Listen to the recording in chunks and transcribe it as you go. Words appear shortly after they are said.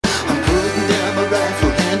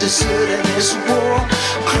deserted this war.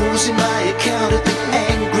 Closing my account at the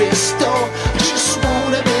angry store. Just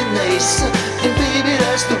wanna be nice, and baby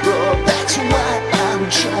that's the rub. That's why I'm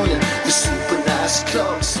joining the Super Nice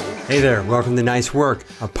Club. Hey there, welcome to Nice Work,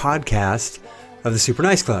 a podcast of the Super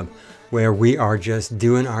Nice Club, where we are just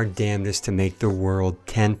doing our damnedest to make the world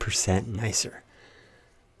 10% nicer.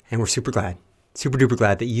 And we're super duper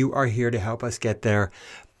glad that you are here to help us get there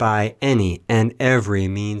by any and every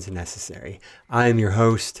means necessary. I am your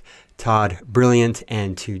host, Todd Brilliant,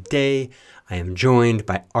 and today I am joined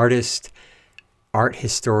by artist, art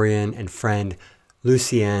historian, and friend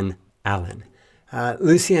Lucienne Allen.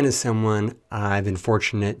 Lucienne is someone I've been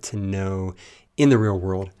fortunate to know in the real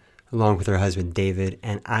world, along with her husband David,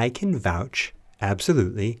 and I can vouch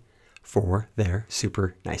absolutely for their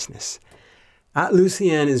super niceness.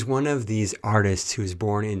 Lucienne is one of these artists who is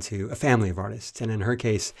born into a family of artists, and in her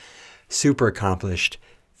case, super accomplished,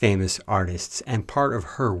 famous artists. And part of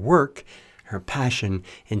her work, her passion,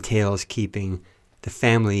 entails keeping the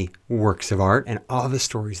family works of art and all the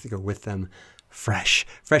stories that go with them fresh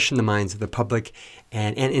in the minds of the public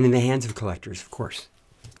and in the hands of collectors, of course.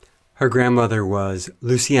 Her grandmother was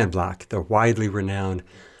Lucienne Bloch, the widely renowned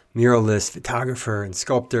muralist, photographer, and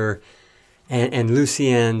sculptor, and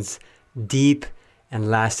Lucienne's deep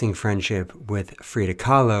and lasting friendship with Frida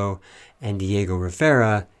Kahlo and Diego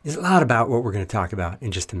Rivera is a lot about what we're going to talk about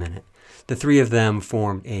in just a minute. The three of them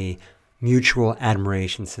formed a mutual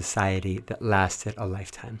admiration society that lasted a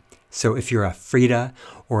lifetime. So if you're a Frida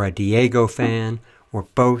or a Diego fan, or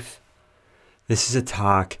both, this is a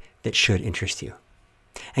talk that should interest you.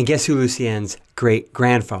 And guess who Lucienne's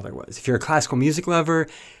great-grandfather was? If you're a classical music lover,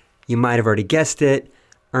 you might have already guessed it,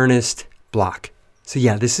 Ernest Bloch. So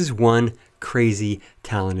yeah, this is one crazy,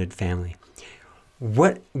 talented family.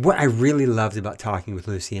 What I really loved about talking with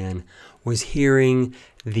Lucienne was hearing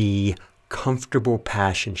the comfortable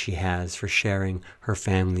passion she has for sharing her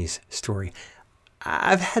family's story.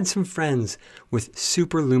 I've had some friends with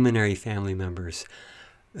super luminary family members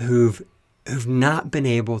who've not been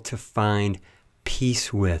able to find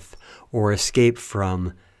peace with or escape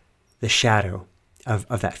from the shadow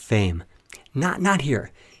of that fame. Not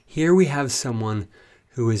here. Here we have someone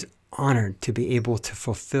who is honored to be able to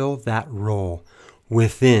fulfill that role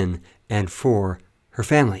within and for her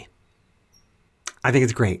family. I think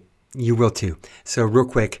it's great. You will too. So real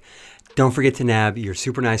quick, don't forget to nab your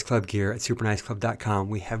Super Nice Club gear at superniceclub.com.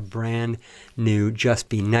 We have brand new Just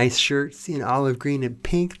Be Nice shirts in olive green and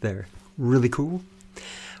pink. They're really cool.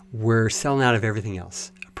 We're selling out of everything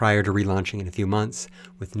else prior to relaunching in a few months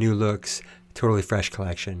with new looks, totally fresh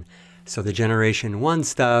collection. So the Generation 1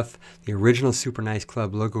 stuff, the original Super Nice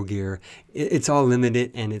Club logo gear, it's all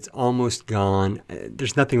limited and it's almost gone.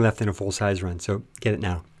 There's nothing left in a full-size run, so get it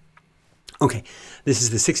now. Okay, this is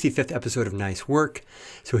the 65th episode of Nice Work.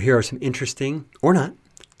 So here are some interesting, or not,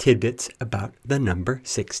 tidbits about the number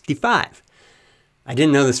 65. I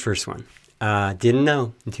didn't know this first one. Didn't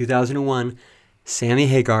know. In 2001, Sammy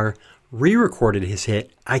Hagar re-recorded his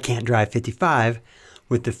hit, I Can't Drive 55,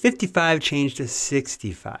 with the 55 changed to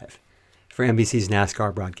 65 for NBC's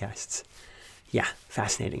NASCAR broadcasts. Yeah,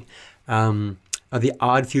 fascinating. The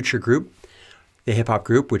Odd Future Group, the hip-hop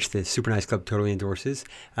group, which the Super Nice Club totally endorses,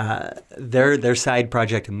 their side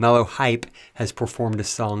project, Mellow Hype, has performed a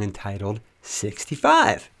song entitled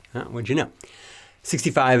 65. What'd you know?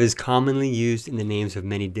 65 is commonly used in the names of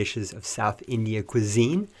many dishes of South India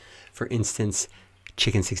cuisine. For instance,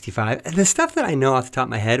 Chicken 65. The stuff that I know off the top of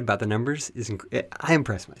my head about the numbers is I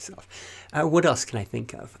impress myself. What else can I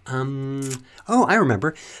think of? I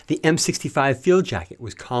remember. The M65 field jacket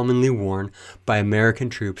was commonly worn by American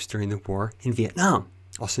troops during the war in Vietnam,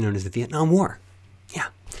 also known as the Vietnam War. Yeah.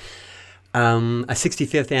 A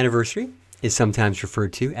 65th anniversary is sometimes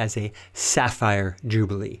referred to as a Sapphire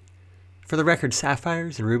Jubilee. For the record,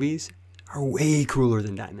 sapphires and rubies are way cooler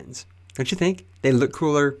than diamonds. Don't you think? They look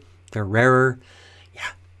cooler. They're rarer.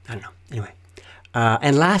 I don't know. Anyway.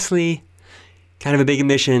 And lastly, kind of a big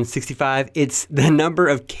admission, 65, it's the number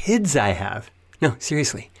of kids I have. No,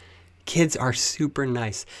 seriously. Kids are super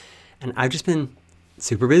nice. And I've just been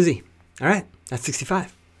super busy. All right, that's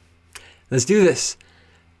 65. Let's do this.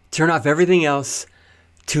 Turn off everything else,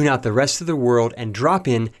 tune out the rest of the world, and drop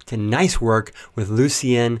in to Nice Work with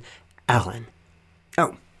Lucienne Allen.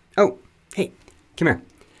 Oh, hey, come here.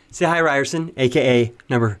 Say hi, Ryerson, a.k.a.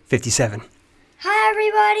 number 57. Hi,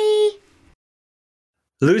 everybody.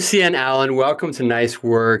 Lucienne Allen, welcome to Nice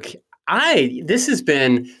Work. This has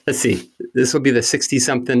been, let's see, this will be the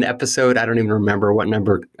 60-something episode. I don't even remember what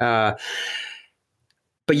number. But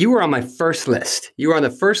you were on my first list. You were on the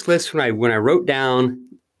first list when I wrote down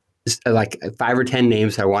like 5 or 10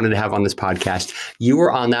 names I wanted to have on this podcast. You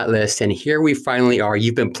were on that list, and here we finally are.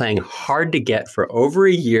 You've been playing hard to get for over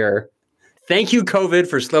a year. Thank you, COVID,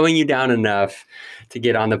 for slowing you down enough to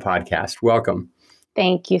get on the podcast. Welcome.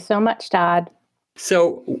 Thank you so much, Todd.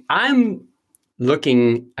 So I'm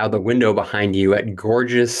looking out the window behind you at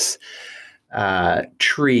gorgeous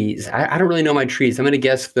trees. I don't really know my trees. I'm going to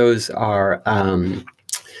guess those are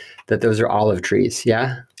those are olive trees.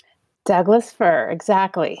 Yeah. Douglas fir,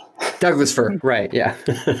 exactly. Douglas fir, right? Yeah.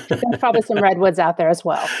 There's probably some redwoods out there as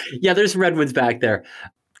well. Yeah, there's some redwoods back there.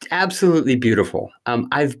 Absolutely beautiful.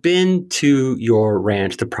 I've been to your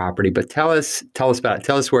ranch, the property, but tell us about it.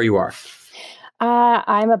 Tell us where you are.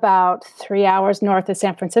 I'm about 3 hours north of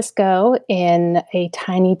San Francisco in a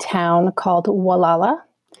tiny town called Gualala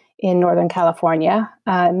in Northern California,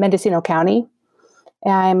 Mendocino County.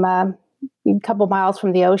 I'm a couple miles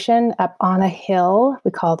from the ocean up on a hill we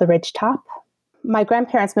call the Ridge Top. My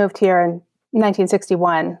grandparents moved here in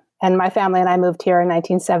 1961, and my family and I moved here in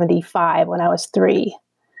 1975 when I was 3.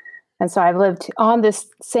 And so I've lived on this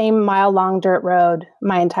same mile-long dirt road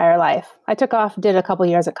my entire life. I took off, did a couple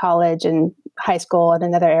years at college and high school in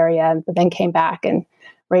another area, but then came back and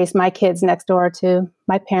raised my kids next door to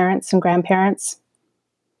my parents and grandparents.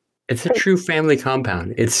 It's a true family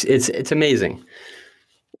compound. It's amazing.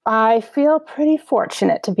 I feel pretty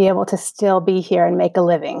fortunate to be able to still be here and make a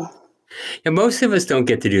living. Yeah, most of us don't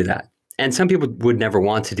get to do that. And some people would never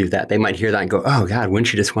want to do that. They might hear that and go, oh God,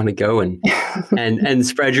 wouldn't you just want to go and and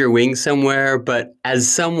spread your wings somewhere? But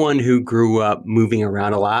as someone who grew up moving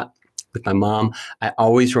around a lot with my mom, I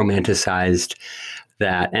always romanticized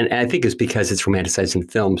that. And I think it's because it's romanticized in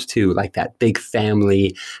films too, like that big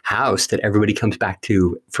family house that everybody comes back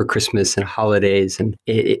to for Christmas and holidays. And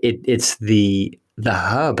it's the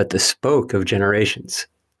hub at the spoke of generations,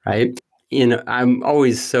 right? I'm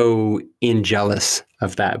always so jealous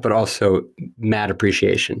of that, but also mad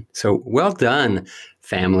appreciation. So well done,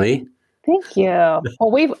 family. Thank you.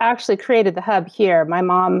 Well, we've actually created the hub here. My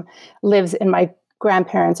mom lives in my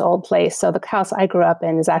grandparents' old place. So the house I grew up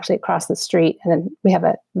in is actually across the street. And then we have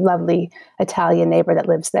a lovely Italian neighbor that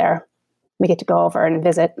lives there. We get to go over and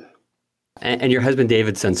visit. And your husband,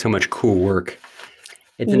 David's done so much cool work.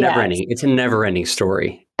 It's a never-ending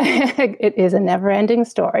story. It is a never-ending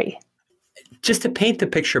story. Just to paint the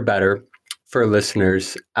picture better for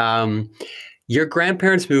listeners, your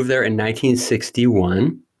grandparents moved there in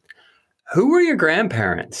 1961. Who were your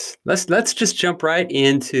grandparents? Let's just jump right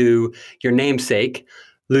into your namesake,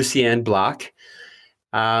 Lucienne Block.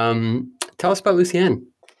 Tell us about Lucienne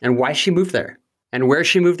and why she moved there and where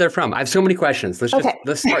she moved there from. I have so many questions. Let's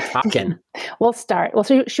start talking. We'll start. Well,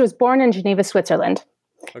 she was born in Geneva, Switzerland,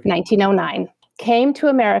 1909. Came to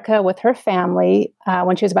America with her family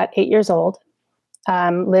when she was about 8 years old.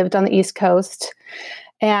 Lived on the East Coast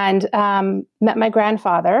and met my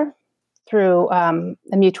grandfather through a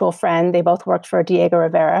mutual friend. They both worked for Diego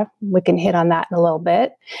Rivera. We can hit on that in a little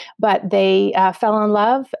bit. But they fell in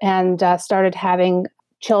love and started having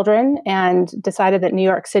children and decided that New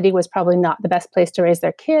York City was probably not the best place to raise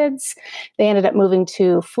their kids. They ended up moving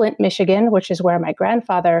to Flint, Michigan, which is where my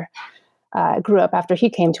grandfather grew up after he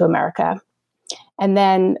came to America. And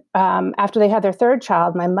then after they had their third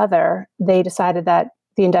child, my mother, they decided that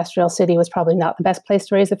the industrial city was probably not the best place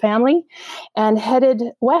to raise a family and headed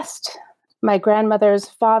west. My grandmother's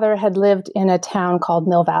father had lived in a town called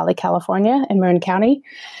Mill Valley, California, in Marin County.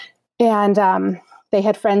 And they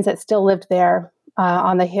had friends that still lived there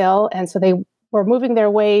on the hill. And so they were moving their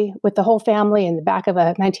way with the whole family in the back of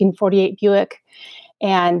a 1948 Buick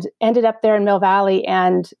and ended up there in Mill Valley.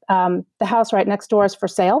 And the house right next door is for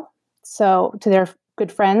sale. So to their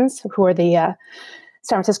good friends who are the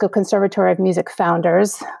San Francisco Conservatory of Music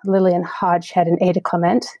founders, Lillian Hodgehead and Ada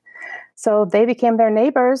Clement. So they became their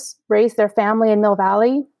neighbors, raised their family in Mill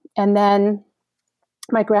Valley. And then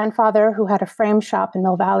my grandfather, who had a frame shop in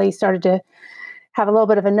Mill Valley, started to have a little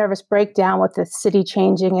bit of a nervous breakdown with the city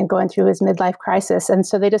changing and going through his midlife crisis. And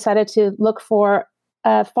so they decided to look for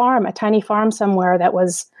a farm, a tiny farm somewhere that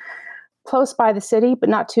was close by the city, but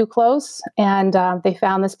not too close. And they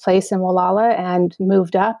found this place in Gualala and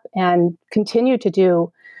moved up and continued to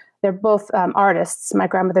do. They're both artists, my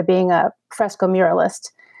grandmother being a fresco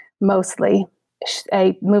muralist, mostly.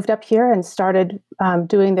 They moved up here and started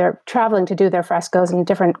traveling to do their frescoes in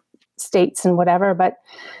different states and whatever, but,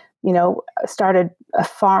 started a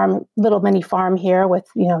farm, little mini farm here with,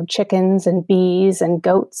 chickens and bees and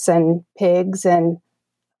goats and pigs and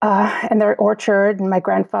their orchard. And my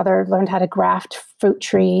grandfather learned how to graft fruit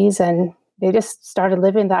trees, and they just started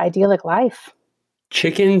living the idyllic life.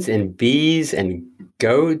 Chickens and bees and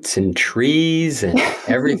goats and trees and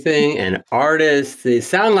everything and artists. They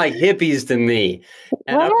sound like hippies to me.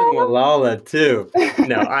 And up in Wallala too.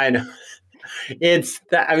 No, I know. It's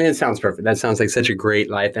that. I mean, it sounds perfect. That sounds like such a great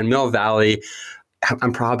life. And Mill Valley,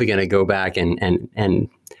 I'm probably going to go back and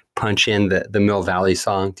punch in the Mill Valley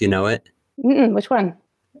song. Do you know it? Which one?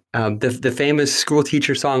 The famous school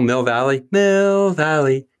teacher song, Mill Valley. Mill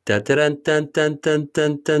Valley. Dun, dun, dun, dun, dun,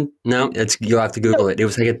 dun, dun. No, you'll have to Google it. It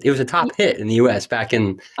was like it was a top hit in the U.S. back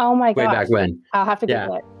in way back when. I'll have to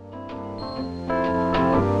Google it.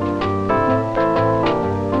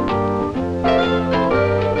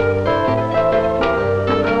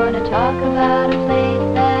 I'm gonna talk about a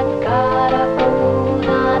place that's got a hold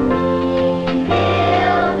on me.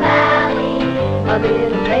 Mill Valley, a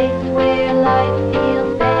little place where life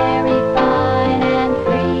feels very fine and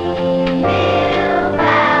free. Mill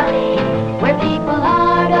Valley, where people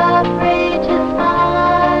aren't afraid to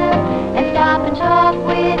smile and stop and talk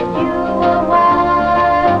with you a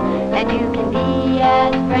while, and you can be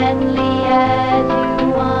as friendly as you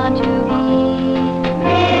want to be.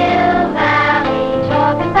 Mill Valley,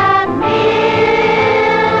 talking about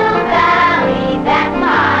Mill Valley, that's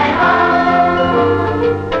my home.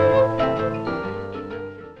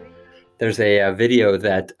 There's a video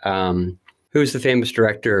that who's the famous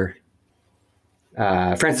director?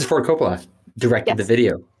 Francis Ford Coppola directed the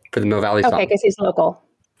video for the Mill Valley song. Okay, because he's local.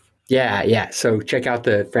 Yeah. So check out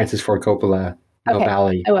the Francis Ford Coppola Mill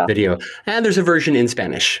Valley video. And there's a version in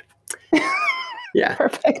Spanish. Yeah.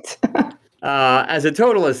 Perfect. As a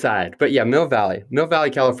total aside, but yeah, Mill Valley,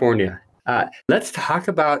 California. Let's talk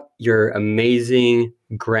about your amazing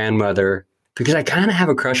grandmother, because I kind of have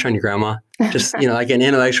a crush on your grandma, just, like an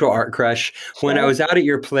intellectual art crush. Sure. When I was out at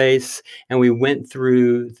your place and we went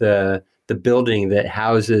through the building that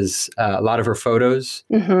houses a lot of her photos,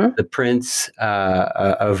 the prints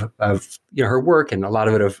of her work, and a lot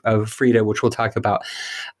of it of Frida, which we'll talk about,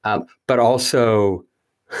 but also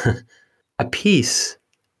a piece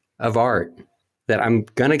of art that I'm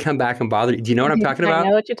going to come back and bother. Do you know what I'm talking about? I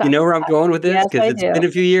know what you're talking about. You know where I'm going with this? Because it's been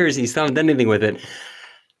a few years and you still haven't done anything with it.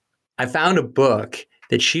 I found a book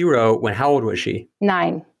that she wrote when, how old was she?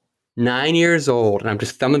 9. 9 years old, and I'm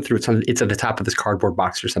just thumbing through it. It's at the top of this cardboard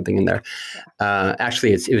box or something in there. Yeah.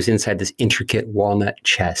 Actually, it was inside this intricate walnut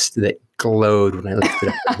chest that glowed when I lifted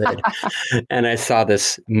up the lid. And I saw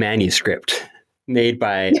this manuscript made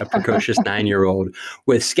by a precocious 9-year-old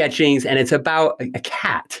with sketchings, and it's about a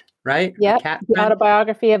cat, right? Yeah, the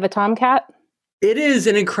autobiography of a tomcat. It is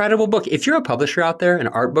an incredible book. If you're a publisher out there, an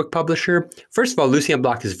art book publisher, first of all, Lucienne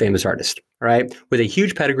Bloch is a famous artist, right? With a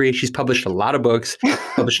huge pedigree. She's published a lot of books,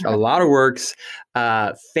 published a lot of works,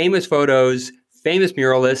 famous photos, famous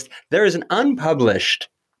muralist. There is an unpublished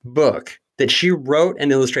book that she wrote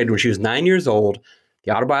and illustrated when she was 9 years old,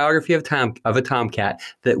 the autobiography of a tomcat,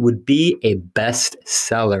 that would be a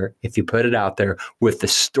bestseller if you put it out there with the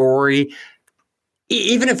story,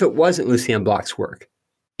 even if it wasn't Lucienne Bloch's work.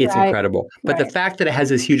 It's incredible. But the fact that it has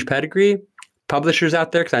this huge pedigree, publishers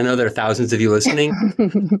out there, because I know there are thousands of you listening,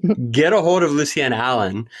 get a hold of Lucienne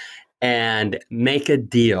Allen and make a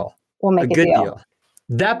deal. We'll make a good deal.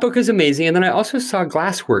 That book is amazing. And then I also saw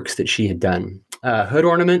glass works that she had done, hood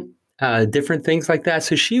ornament, different things like that.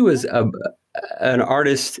 So she was an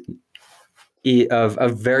artist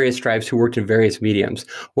of various stripes who worked in various mediums.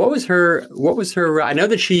 What was her, I know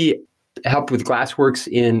that she helped with glass works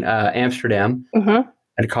in Amsterdam.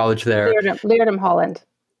 At a college there. Leerdam, Holland,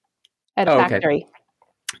 at a factory.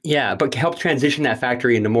 Yeah, but helped transition that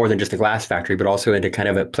factory into more than just a glass factory, but also into kind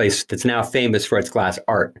of a place that's now famous for its glass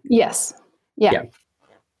art. Yes. Yeah.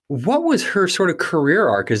 What was her sort of career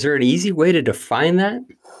arc? Is there an easy way to define that?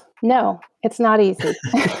 No, it's not easy.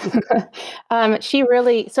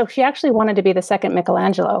 She actually wanted to be the second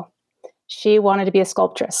Michelangelo. She wanted to be a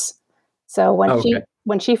sculptress. So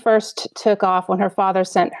when she first took off, when her father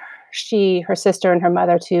sent her sister, and her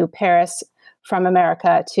mother to Paris from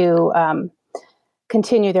America to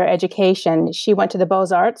continue their education, she went to the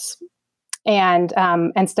Beaux-Arts and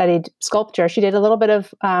studied sculpture. She did a little bit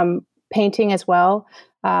of painting as well.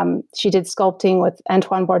 She did sculpting with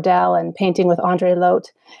Antoine Bourdelle and painting with André Lotte.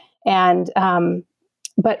 And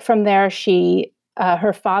but from there,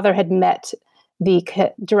 her father had met the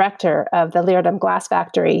director of the Leerdam Glass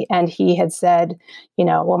Factory, and he had said,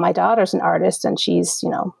 well, my daughter's an artist, and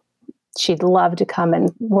she'd love to come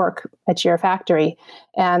and work at your factory.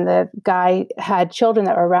 And the guy had children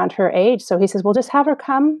that were around her age. So he says, well, just have her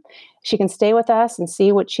come. She can stay with us and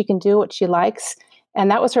see what she can do, what she likes.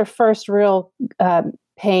 And that was her first real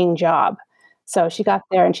paying job. So she got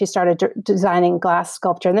there and she started designing glass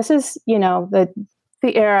sculpture. And this is, the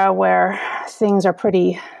era where things are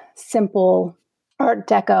pretty simple Art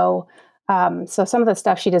Deco. So some of the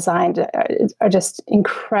stuff she designed are just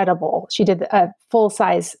incredible. She did a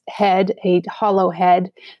full-size head, a hollow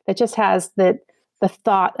head that just has the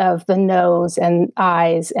thought of the nose and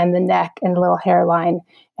eyes and the neck and the little hairline.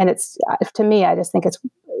 And it's, to me, I just think it's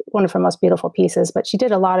one of her most beautiful pieces. But she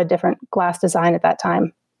did a lot of different glass design at that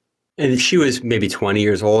time. And she was maybe 20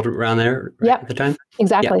 years old around there at the time?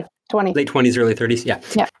 Exactly. Yeah. 20. Late 20s, early 30s. Yeah.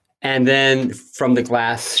 Yeah. And then from the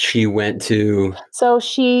glass, she went to... So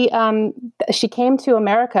she came to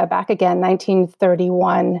America back again,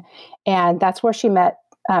 1931. And that's where she met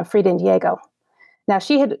Frida and Diego. Now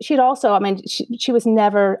she'd also, I mean, she was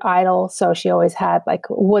never idle. So she always had like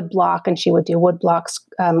wood block, and she would do wood blocks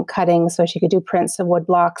cutting so she could do prints of wood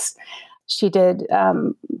blocks. She did,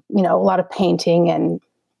 a lot of painting and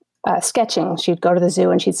sketching. She'd go to the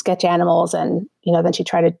zoo and she'd sketch animals, and, then she'd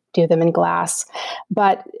try to do them in glass.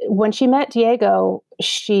 But when she met Diego,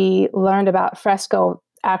 she learned about fresco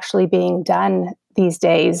actually being done those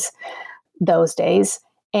days.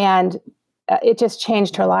 And it just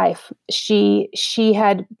changed her life. She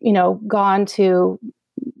had, gone to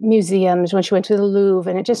museums when she went to the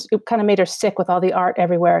Louvre, and it kind of made her sick with all the art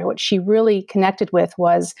everywhere. What she really connected with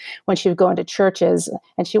was when she would go into churches,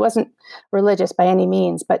 and she wasn't religious by any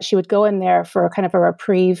means, but she would go in there for kind of a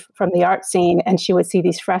reprieve from the art scene, and she would see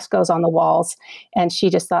these frescoes on the walls, and she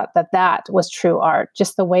just thought that was true art,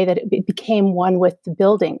 just the way that it became one with the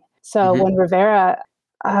building. So when Rivera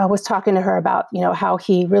was talking to her about, how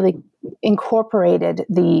he really incorporated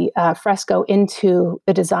the fresco into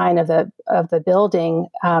the design of the building,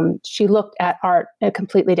 she looked at art in a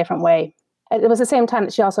completely different way. It was the same time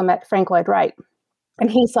that she also met Frank Lloyd Wright,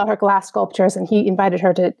 and he saw her glass sculptures, and he invited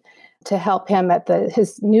her to help him at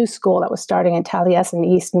his new school that was starting in Taliesin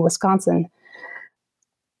East in Wisconsin.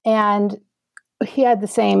 And he had the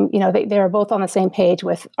same, they were both on the same page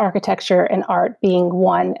with architecture and art being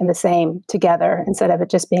one and the same together, instead of it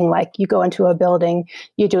just being like you go into a building,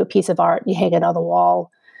 you do a piece of art, you hang it on the wall,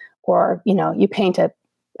 or, you paint a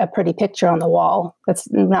pretty picture on the wall.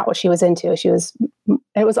 That's not what she was into. She was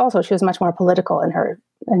much more political in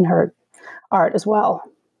her art as well.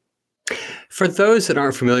 For those that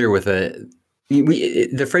aren't familiar with it,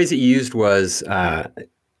 the phrase that you used was,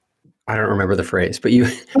 I don't remember the phrase, but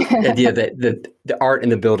the idea that the art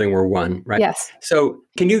and the building were one, right? Yes. So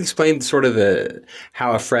can you explain sort of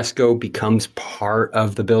how a fresco becomes part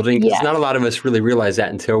of the building? Because not a lot of us really realize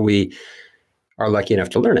that until we are lucky enough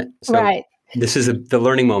to learn it. So right. This is the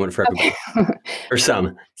learning moment for everybody, or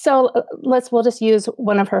some. So we'll just use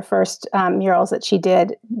one of her first murals that she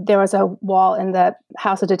did. There was a wall in the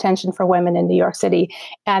House of Detention for Women in New York City,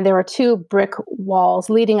 and there were two brick walls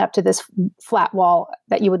leading up to this flat wall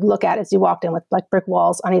that you would look at as you walked in, with like brick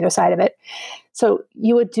walls on either side of it. So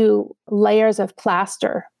you would do layers of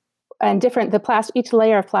plaster, and each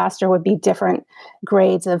layer of plaster would be different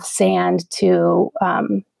grades of sand to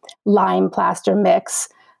lime plaster mix.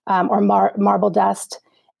 Or marble dust.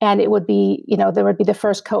 And it would be, there would be the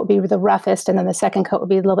first coat would be the roughest, and then the second coat would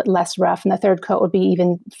be a little bit less rough, and the third coat would be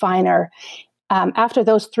even finer. After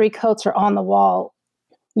those three coats are on the wall,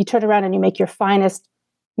 you turn around and you make your finest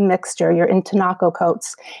mixture, your intonaco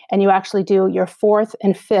coats, and you actually do your fourth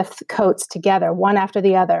and fifth coats together, one after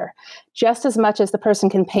the other, just as much as the person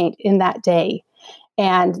can paint in that day.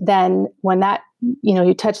 And then when that,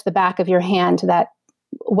 you touch the back of your hand to that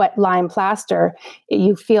wet lime plaster,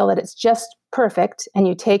 you feel that it's just perfect, and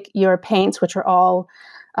you take your paints, which are all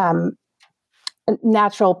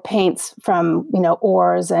natural paints from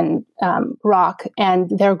ores and rock, and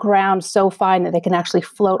they're ground so fine that they can actually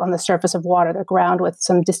float on the surface of water. They're ground with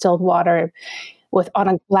some distilled water on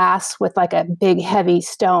a glass with like a big heavy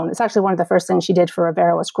stone. It's actually one of the first things she did for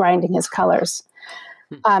Rivera was grinding his colors.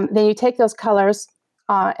 Then you take those colors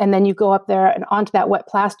and then you go up there, and onto that wet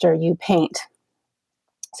plaster you paint.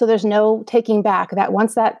 So there's no taking back that.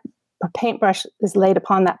 Once that paintbrush is laid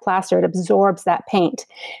upon that plaster, it absorbs that paint.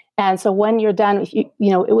 And so when you're done,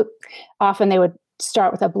 often they would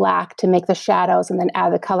start with a black to make the shadows and then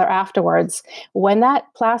add the color afterwards. When that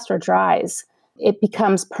plaster dries, it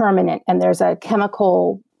becomes permanent, and there's a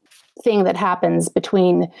chemical thing that happens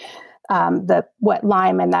between the wet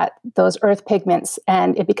lime and those earth pigments,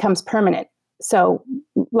 and it becomes permanent. So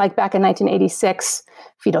like back in 1986,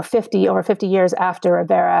 over 50 years after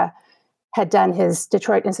Rivera had done his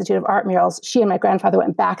Detroit Institute of Art murals, she and my grandfather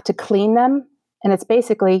went back to clean them. And it's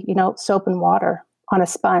basically, soap and water on a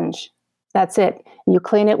sponge. That's it. And you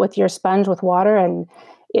clean it with your sponge with water. And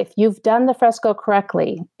if you've done the fresco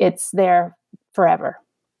correctly, it's there forever.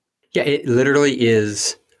 Yeah, it literally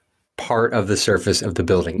is part of the surface of the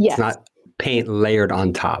building. Yes. It's not paint layered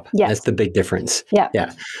on top. Yes. That's the big difference. Yeah.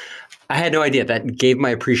 Yeah. I had no idea. That gave my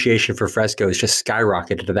appreciation for frescoes just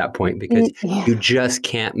skyrocketed to that point because Yeah. you just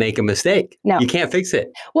can't make a mistake. No. You can't fix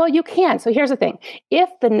it. Well, you can. So here's the thing. If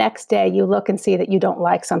the next day you look and see that you don't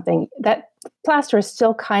like something, that plaster is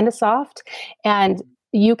still kind of soft, and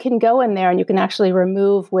you can go in there and you can actually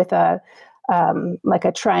remove with a like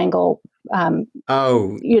a triangle.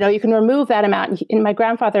 Oh, You can remove that amount. And my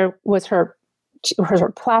grandfather was her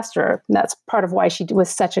plasterer. And that's part of why she was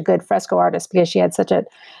such a good fresco artist, because she had such a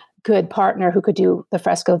good partner who could do the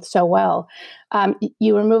fresco so well.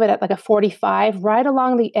 You remove it at like a 45 right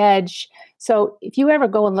along the edge. So if you ever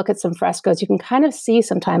go and look at some frescoes, you can kind of see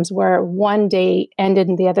sometimes where one day ended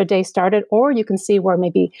and the other day started, or you can see where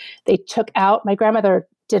maybe they took out. My grandmother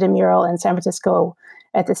did a mural in San Francisco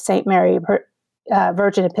at the St. Mary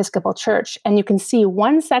Virgin Episcopal Church, and you can see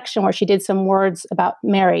one section where she did some words about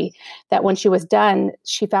Mary that when she was done,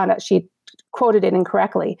 she found out she quoted it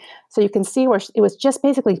incorrectly. So you can see where it was just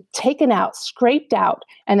basically taken out, scraped out,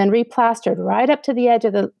 and then replastered right up to the edge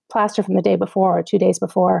of the plaster from the day before or 2 days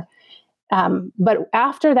before. But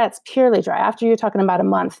after that's purely dry, after you're talking about a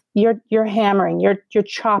month, you're hammering, you're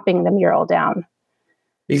chopping the mural down.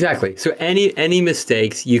 exactly. So any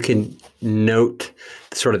mistakes, you can note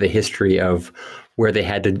sort of the history of where they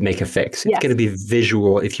had to make a fix. It's Yes. going to be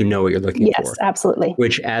visual if you know what you're looking Yes, for, absolutely.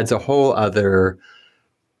 which adds a whole other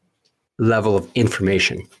level of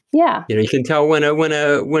information. Yeah, You can tell when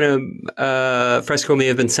a fresco may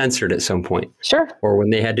have been censored at some point, sure. or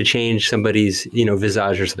when they had to change somebody's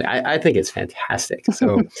visage or something. I think it's fantastic.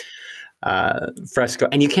 So fresco,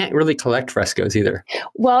 and you can't really collect frescoes either.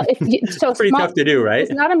 Well, so It's pretty tough to do, right?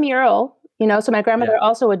 It's not a mural, So my grandmother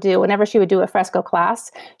also would do, whenever she would do a fresco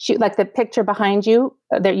class, she, like the picture behind you,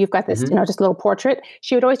 there you've got this, just a little portrait.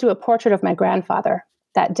 She would always do a portrait of my grandfather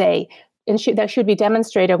that day, and she would be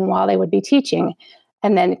demonstrating while they would be teaching,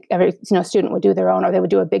 and then every student would do their own, or they would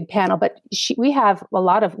do a big panel. But we have a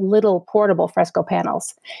lot of little portable fresco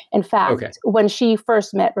panels. In fact, when she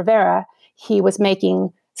first met Rivera, he was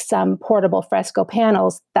making some portable fresco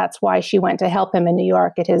panels. That's why she went to help him in New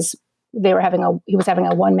York at his. He was having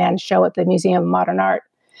a one-man show at the Museum of Modern Art,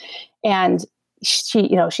 and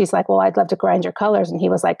she's like, "Well, I'd love to grind your colors," and he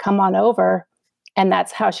was like, "Come on over," and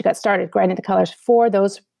that's how she got started grinding the colors for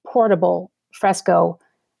those portable fresco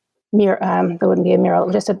mural. There wouldn't be a mural,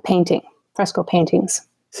 just a painting, fresco paintings.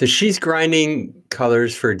 So she's grinding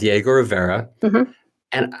colors for Diego Rivera. Mm-hmm.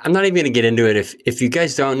 And I'm not even going to get into it. If you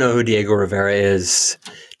guys don't know who Diego Rivera is,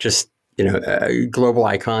 just, a global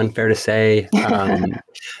icon, fair to say,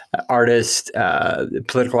 artist,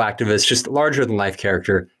 political activist, just larger than life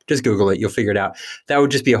character. Just Google it. You'll figure it out. That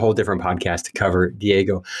would just be a whole different podcast to cover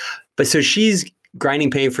Diego. But so she's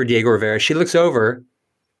grinding paint for Diego Rivera. She looks over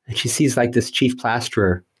and she sees like this chief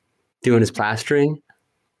plasterer doing his plastering.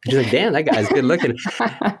 And she's like, damn, that guy's good looking.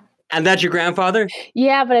 And that's your grandfather?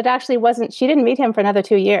 Yeah, but it actually wasn't. She didn't meet him for another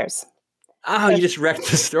 2 years. Oh, you just wrecked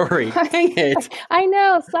the story. Dang it. I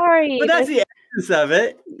know, sorry. But that's the essence of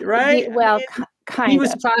it, right? Well, kind of. He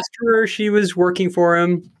was a plasterer. She was working for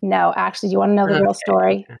him. No, actually, you want to know the real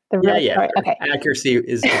story? The real story? Sure. Okay. Accuracy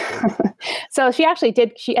is important. So she actually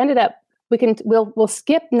did. She ended up. We'll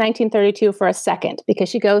skip 1932 for a second because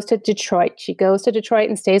she goes to Detroit. She goes to Detroit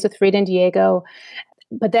and stays with Frida and Diego.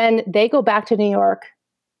 But then they go back to New York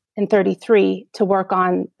in 33 to work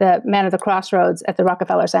on the Man of the Crossroads at the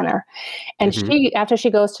Rockefeller Center. And after she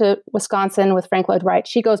goes to Wisconsin with Frank Lloyd Wright,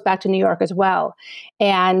 she goes back to New York as well.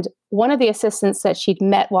 And one of the assistants that she'd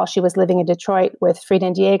met while she was living in Detroit with Frida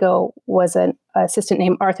and Diego was an assistant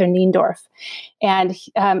named Arthur Niendorf. And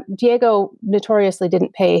Diego notoriously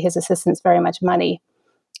didn't pay his assistants very much money,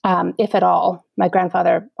 if at all. My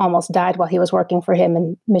grandfather almost died while he was working for him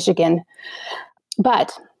in Michigan.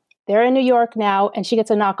 But they're in New York now, and she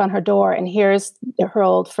gets a knock on her door, and here's her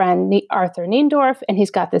old friend, Arthur Niendorf, and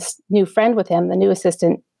he's got this new friend with him, the new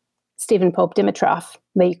assistant, Stephen Pope Dimitrov,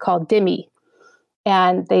 they called Dimmy.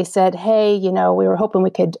 And they said, hey, we were hoping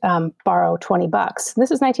we could borrow $20.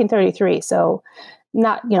 This is 1933, so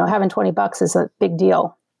not, having $20 is a big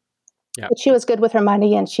deal. Yeah. But she was good with her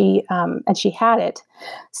money, and she had it.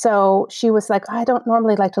 So she was like, I don't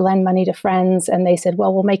normally like to lend money to friends. And they said,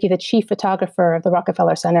 well, we'll make you the chief photographer of the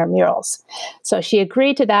Rockefeller Center murals. So she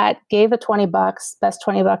agreed to that, gave the $20, best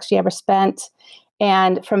 $20 she ever spent.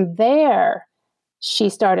 And from there, she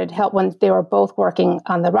started help when they were both working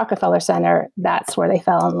on the Rockefeller Center. That's where they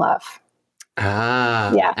fell in love.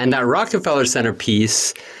 Ah, yeah. And that Rockefeller Center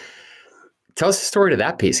piece, tell us the story to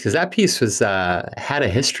that piece, because that piece was had a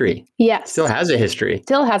history. Yes. Still has a history.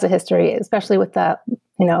 Still has a history, especially with the,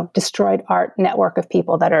 destroyed art network of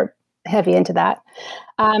people that are heavy into that.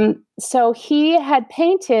 So he had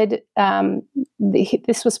painted,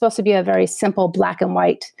 this was supposed to be a very simple black and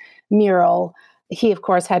white mural. He, of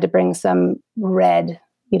course, had to bring some red,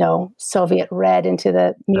 Soviet red into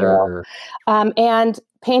the mural, and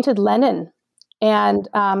painted Lenin. And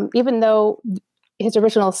even though his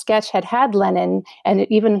original sketch had Lenin, and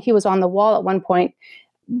even he was on the wall at one point,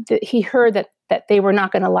 he heard that they were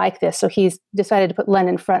not going to like this. So he's decided to put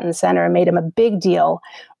Lenin front and center and made him a big deal,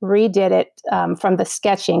 redid it from the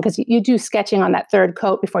sketching, because you do sketching on that third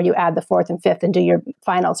coat before you add the fourth and fifth and do your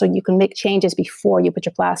final. So you can make changes before you put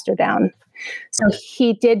your plaster down. So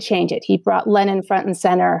he did change it. He brought Lenin front and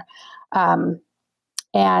center, and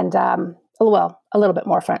a little bit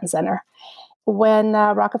more front and center. When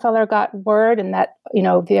Rockefeller got word and that, they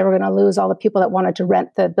were going to lose all the people that wanted to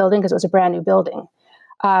rent the building because it was a brand new building,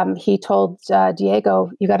 he told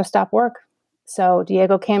Diego, "You got to stop work." So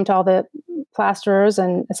Diego came to all the plasterers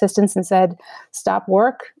and assistants and said, "Stop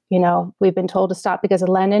work. We've been told to stop because of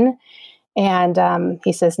Lenin." And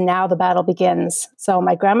he says, "Now the battle begins." So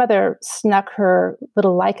my grandmother snuck her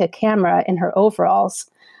little Leica camera in her overalls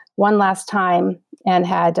one last time and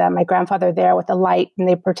had my grandfather there with a light, and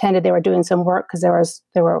they pretended they were doing some work because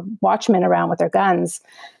there were watchmen around with their guns.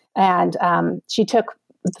 And she took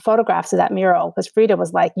the photographs of that mural because Frida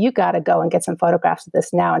was like, "You got to go and get some photographs of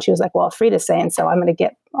this now." And she was like, "Well, Frida's saying so, I'm going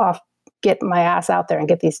to get my ass out there and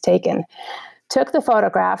get these taken." Took the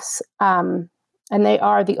photographs, and they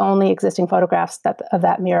are the only existing photographs of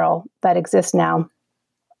that mural that exist now.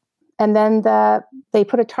 And then they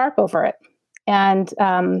put a tarp over it. And,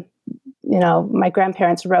 my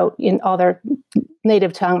grandparents wrote in all their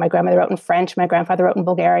native tongue. My grandmother wrote in French. My grandfather wrote in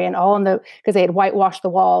Bulgarian, because they had whitewashed the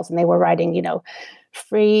walls and they were writing,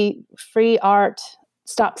 free art,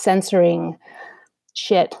 stop censoring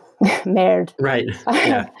shit, merde. Right.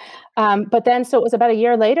 Yeah. But then, so it was about a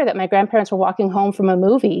year later that my grandparents were walking home from a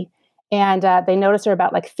movie, and they noticed there were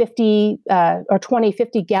about like 50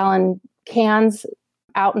 gallon cans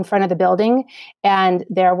out in front of the building. And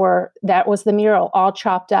that was the mural all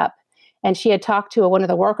chopped up. And she had talked to one of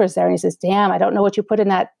the workers there, and he says, "Damn, I don't know what you put in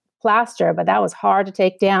that plaster, but that was hard to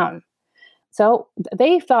take down." So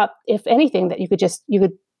they thought, if anything, that you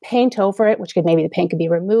could paint over it, which maybe the paint could be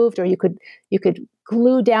removed, or you could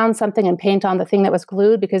glue down something and paint on the thing that was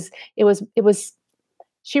glued, because it was,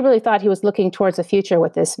 she really thought he was looking towards the future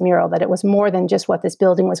with this mural, that it was more than just what this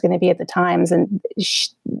building was going to be at the times. And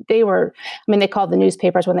they called the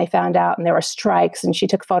newspapers when they found out, and there were strikes, and she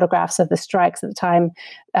took photographs of the strikes at the time.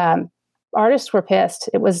 Artists were pissed.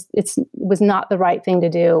 It was not the right thing to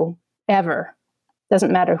do ever.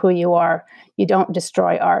 Doesn't matter who you are. You don't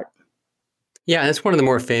destroy art. Yeah, that's one of the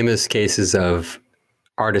more famous cases of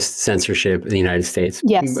artist censorship in the United States.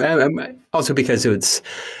 Yes. Also because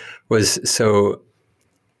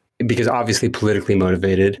because obviously politically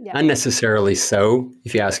motivated, unnecessarily so,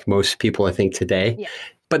 if you ask most people, I think, today. Yeah.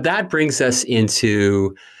 But that brings us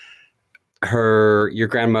into your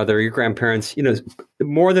grandmother, your grandparents,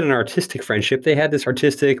 more than an artistic friendship. They had this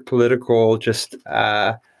artistic, political, just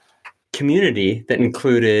community that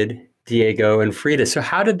included Diego and Frida. So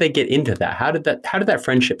how did they get into that? How did that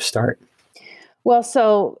friendship start? Well,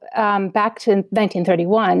 so back to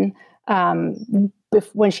 1931,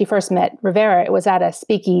 when she first met Rivera, it was at a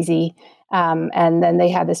speakeasy, and then they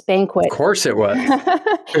had this banquet. Of course it was.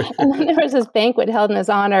 And then there was this banquet held in his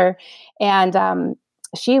honor, and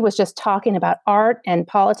she was just talking about art and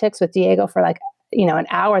politics with Diego for an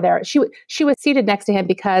hour there. She was seated next to him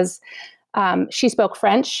because she spoke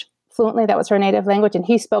French fluently. That was her native language, and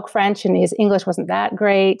he spoke French, and his English wasn't that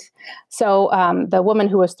great. So the woman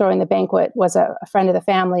who was throwing the banquet was a friend of the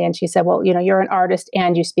family, and she said, "Well, you're an artist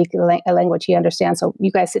and you speak a language he understands, so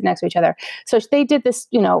you guys sit next to each other." So they did this,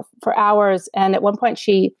 for hours, and at one point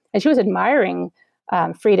she was admiring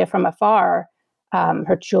Frida from afar,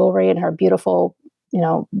 her jewelry and her beautiful,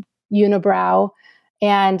 unibrow.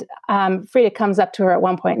 And Frida comes up to her at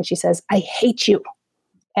one point and she says, "I hate you."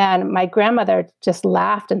 And my grandmother just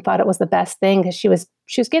laughed and thought it was the best thing, because she was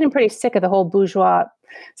getting pretty sick of the whole bourgeois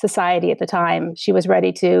society at the time. She was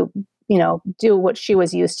ready to, do what she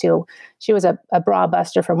was used to. She was a bra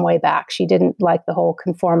buster from way back. She didn't like the whole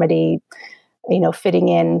conformity, fitting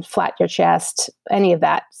in, flat your chest, any of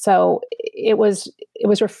that. So it was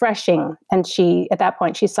refreshing. And at that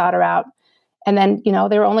point, she sought her out. And then,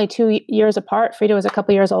 they were only 2 years apart. Frida was a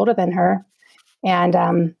couple years older than her.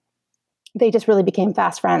 And they just really became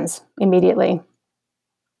fast friends immediately.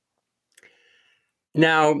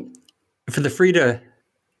 Now, for the Frida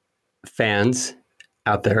fans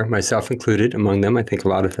out there, myself included among them, I think a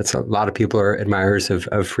lot of people are admirers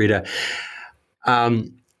of Frida.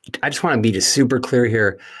 I just want to be just super clear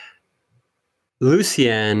here.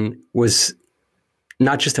 Lucienne was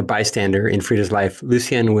not just a bystander in Frida's life.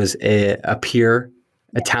 Lucienne was a peer,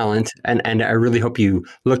 a talent, and I really hope you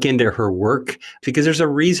look into her work, because there's a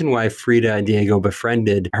reason why Frida and Diego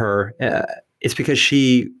befriended her. It's because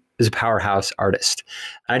she is a powerhouse artist.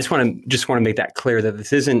 I just want to make that clear, that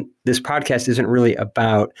this podcast isn't really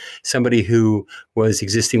about somebody who was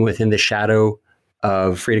existing within the shadow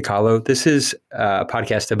of Frida Kahlo. This is a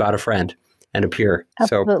podcast about a friend and a peer.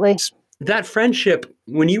 Absolutely. So that friendship,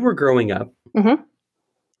 when you were growing up, Mm-hmm.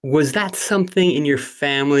 was that something in your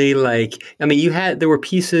family? Like, I mean, there were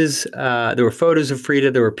pieces, there were photos of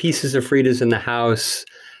Frida, there were pieces of Frida's in the house.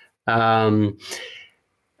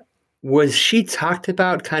 Was she talked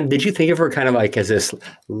about did you think of her kind of like as this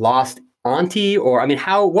lost auntie, or, I mean,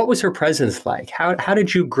 what was her presence like? How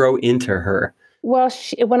did you grow into her? Well,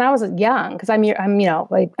 when I was young, because I'm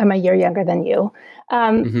a year younger than you,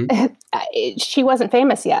 Mm-hmm. she wasn't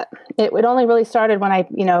famous yet. It only really started when I,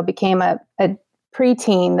 became a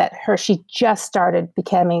preteen that she just started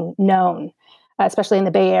becoming known, especially in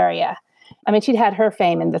the Bay Area. I mean, she'd had her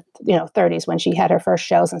fame in the 30s when she had her first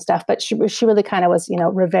shows and stuff, but she really kind of was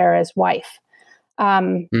Rivera's wife.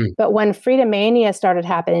 But when Frida Mania started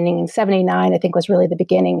happening in '79, I think was really the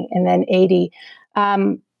beginning, and then '80.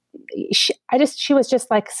 She was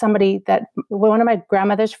just like somebody that one of my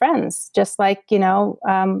grandmother's friends, just like,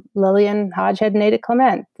 Lillian Hodgehead and Ada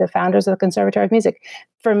Clement, the founders of the Conservatory of Music.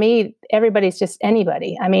 For me, everybody's just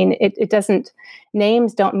anybody. I mean,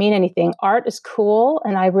 names don't mean anything. Art is cool.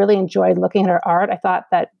 And I really enjoyed looking at her art. I thought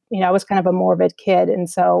that, I was kind of a morbid kid. And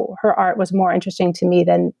so her art was more interesting to me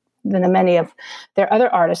than many of their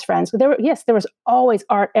other artist friends. But there was always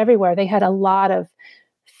art everywhere. They had a lot of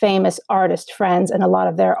famous artist friends and a lot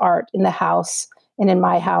of their art in the house and in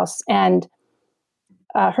my house. And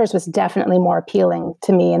hers was definitely more appealing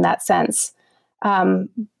to me in that sense.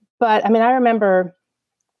 But I mean, I remember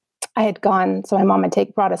I had gone, so my mom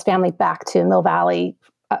had brought us family back to Mill Valley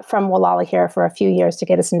from Wallala here for a few years to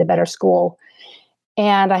get us into better school.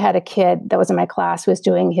 And I had a kid that was in my class who was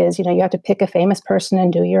doing his, you have to pick a famous person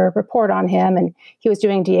and do your report on him. And he was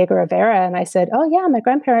doing Diego Rivera. And I said, oh yeah, my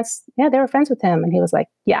grandparents, they were friends with him. And he was like,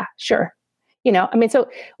 yeah, sure. I mean, so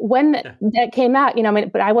when that came out,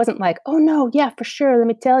 but I wasn't like, oh no, yeah, for sure. Let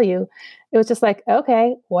me tell you. It was just like,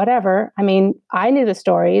 okay, whatever. I mean, I knew the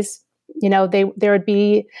stories, there would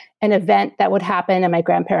be an event that would happen and my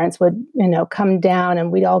grandparents would, come down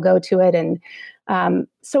and we'd all go to it. And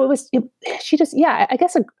so she just, I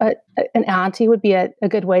guess an auntie would be a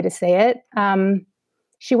good way to say it.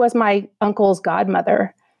 She was my uncle's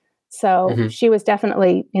godmother. So she was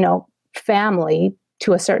definitely, family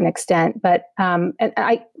to a certain extent. But, and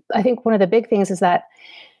I think one of the big things is that,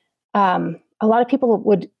 a lot of people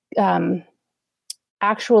would,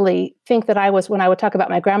 actually think that when I would talk about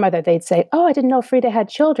my grandmother, they'd say, oh, I didn't know Frida had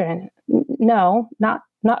children. No, not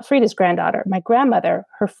Frida's granddaughter, my grandmother,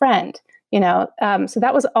 her friend. So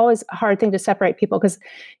that was always a hard thing to separate people because,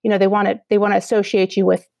 they want to associate you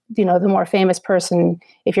with, the more famous person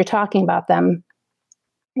if you're talking about them.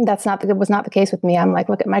 That was not the case with me. I'm like,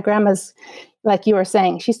 look at my grandma's, like you were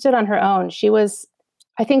saying, she stood on her own. She was,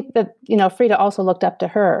 I think that, Frida also looked up to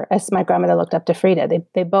her as my grandmother looked up to Frida.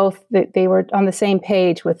 They both were on the same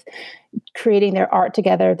page with creating their art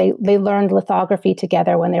together. They learned lithography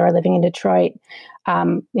together when they were living in Detroit.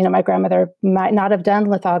 My grandmother might not have done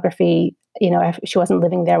lithography, if she wasn't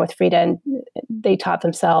living there with Frida, and they taught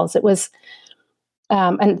themselves. It was,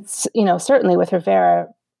 and certainly with Rivera,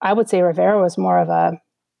 I would say Rivera was more of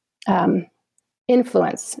a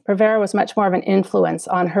influence. Rivera was much more of an influence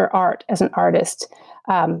on her art as an artist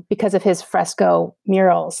because of his fresco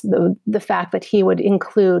murals. The fact that he would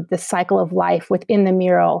include the cycle of life within the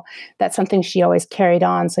mural, that's something she always carried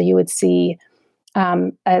on. So you would see a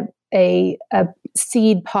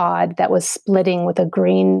seed pod that was splitting with a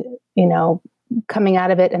green, coming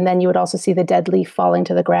out of it. And then you would also see the dead leaf falling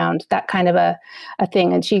to the ground, that kind of a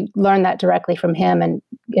thing. And she learned that directly from him and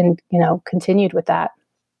continued with that.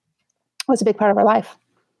 It was a big part of her life.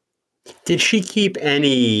 Did she keep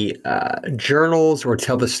any journals or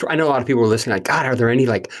tell the story? I know a lot of people are listening like, God, are there any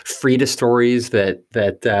like Frida stories that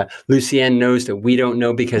Lucienne knows that we don't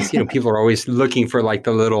know? Because, people are always looking for like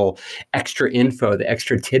the little extra info, the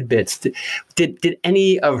extra tidbits. Did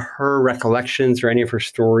any of her recollections or any of her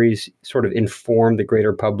stories sort of inform the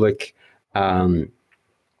greater public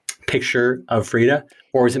picture of Frida?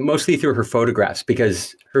 Or is it mostly through her photographs?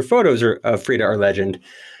 Because her photos of Frida are legend.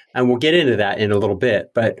 And we'll get into that in a little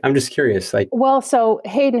bit, but I'm just curious. So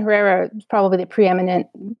Hayden Herrera is probably the preeminent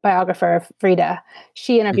biographer of Frida.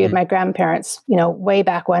 She interviewed my grandparents, way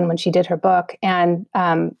back when she did her book. And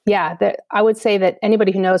I would say that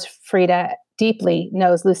anybody who knows Frida deeply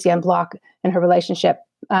knows Lucien Bloch and her relationship.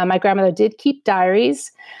 My grandmother did keep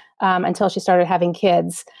diaries until she started having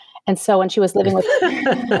kids. And so when she was living with,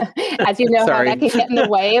 as you know, how Sorry. that can get in the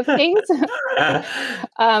way of things.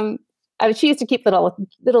 She used to keep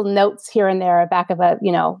little notes here and there back of a,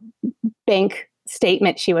 bank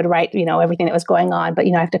statement. She would write, everything that was going on. But,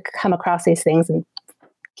 I have to come across these things and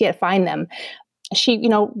find them. She,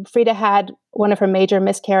 Frida had one of her major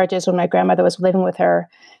miscarriages when my grandmother was living with her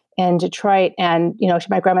in Detroit. And,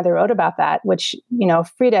 my grandmother wrote about that, which,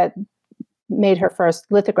 Frida made her first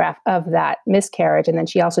lithograph of that miscarriage. And then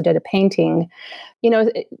she also did a painting.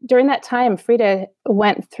 During that time, Frida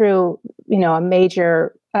went through, a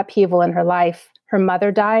major upheaval in her life. Her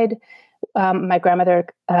mother died. My grandmother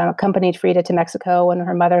accompanied Frida to Mexico when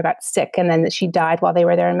her mother got sick, and then she died while they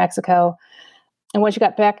were there in Mexico. And when she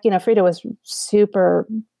got back, Frida was super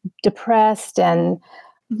depressed and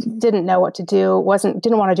didn't know what to do.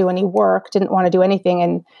 Didn't want to do any work. Didn't want to do anything.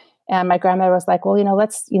 And my grandmother was like, well,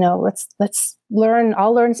 let's learn.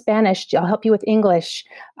 I'll learn Spanish. I'll help you with English.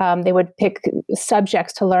 They would pick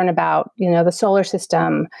subjects to learn about, the solar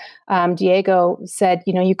system. Diego said,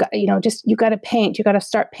 you got to paint. You got to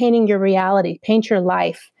start painting your reality, paint your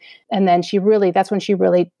life. And then that's when she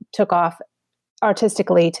really took off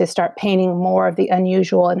artistically to start painting more of the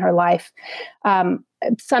unusual in her life.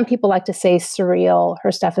 Some people like to say surreal.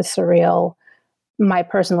 Her stuff is surreal. My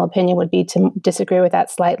personal opinion would be to disagree with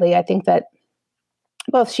that slightly. I think that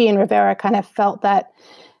both she and Rivera kind of felt that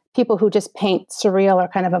people who just paint surreal are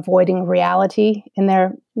kind of avoiding reality in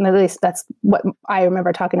their, at least that's what I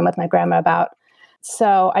remember talking with my grandma about.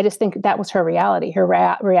 So I just think that was her reality. Her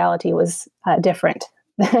reality was different,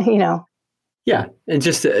 Yeah. And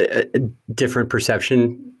just a different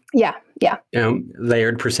perception. Yeah. Yeah.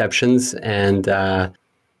 Layered perceptions. And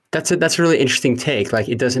that's a really interesting take. Like,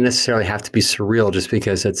 it doesn't necessarily have to be surreal just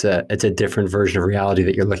because it's a different version of reality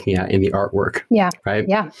that you're looking at in the artwork. Yeah. Right.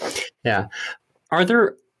 Yeah. Yeah. Are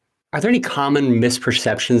there any common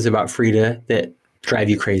misperceptions about Frida that drive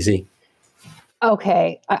you crazy?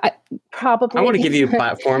 Okay. I probably. I want to give you a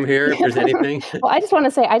platform here if there's anything. Well, I just want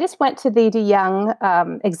to say, I just went to the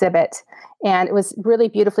DeYoung exhibit, and it was really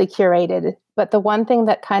beautifully curated. But the one thing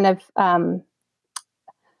that kind of, I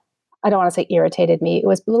don't want to say irritated me, it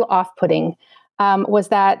was a little off-putting, was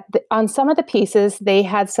that on some of the pieces, they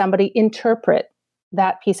had somebody interpret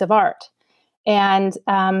that piece of art. And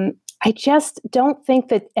I just don't think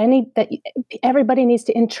that everybody needs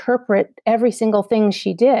to interpret every single thing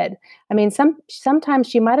she did. I mean, sometimes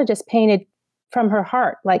she might have just painted from her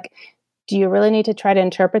heart. Like, do you really need to try to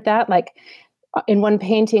interpret that? Like, in one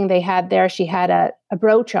painting she had a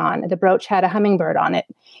brooch on. The brooch had a hummingbird on it.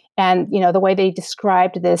 And, the way they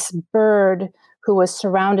described this bird who was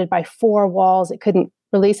surrounded by 4 walls it couldn't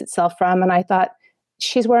release itself from. And I thought,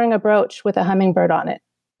 she's wearing a brooch with a hummingbird on it.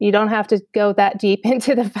 You don't have to go that deep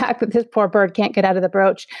into the fact that this poor bird can't get out of the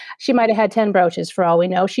brooch. She might have had 10 brooches for all we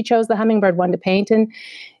know. She chose the hummingbird one to paint. And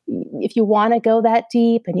if you want to go that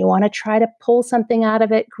deep and you want to try to pull something out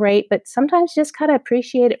of it, great. But sometimes just kind of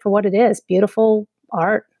appreciate it for what it is. Beautiful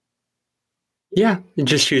art. Yeah,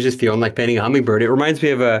 she was just feeling like painting a hummingbird. It reminds me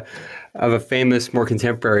of a famous, more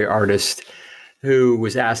contemporary artist who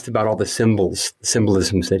was asked about all the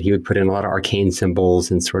symbolisms that he would put in, a lot of arcane symbols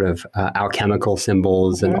and sort of alchemical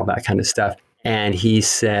symbols and all that kind of stuff. And he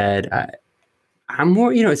said, I'm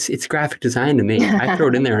more, it's graphic design to me. I throw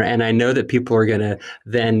it in there and I know that people are going to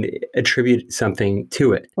then attribute something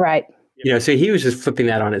to it. Right. So he was just flipping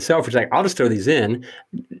that on itself. It's like, I'll just throw these in.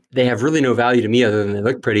 They have really no value to me other than they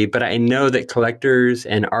look pretty. But I know that collectors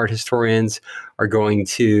and art historians are going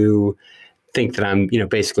to think that I'm,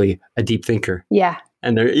 basically a deep thinker. Yeah.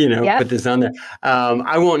 And they're, put this on there.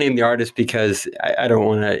 I won't name the artist because I don't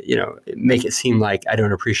want to, make it seem like I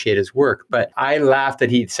don't appreciate his work. But I laughed that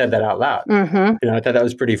he said that out loud. Mm-hmm. I thought that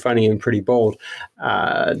was pretty funny and pretty bold.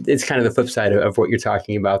 It's kind of the flip side of what you're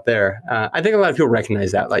talking about there. I think a lot of people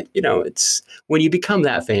recognize that. Like, it's when you become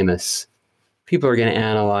that famous, people are going to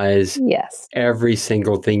analyze every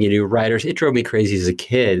single thing you do. Writers, it drove me crazy as a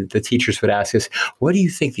kid. The teachers would ask us, what do you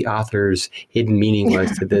think the author's hidden meaning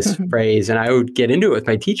was to this phrase? And I would get into it with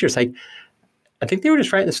my teachers. Like, I think they were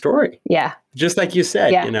just writing the story. Yeah. Just like you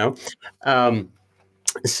said,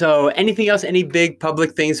 So anything else, any big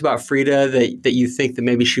public things about Frida that you think that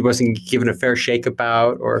maybe she wasn't given a fair shake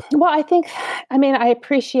about? Or? Well, I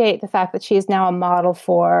appreciate the fact that she is now a model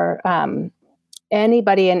for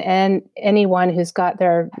anybody and anyone who's got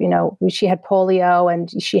their, she had polio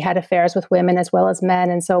and she had affairs with women as well as men.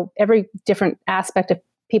 And so every different aspect of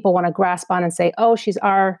people want to grasp on and say, oh, she's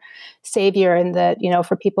our savior. And that,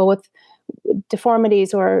 for people with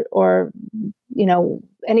deformities or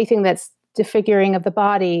anything that's disfiguring of the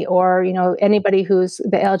body, or anybody who's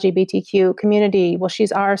the LGBTQ community. Well,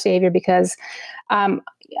 she's our savior because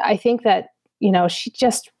I think that she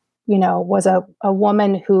just was a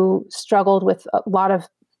woman who struggled with a lot of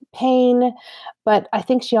pain, but I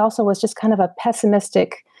think she also was just kind of a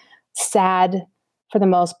pessimistic, sad, for the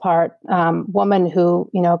most part, woman who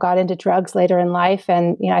got into drugs later in life.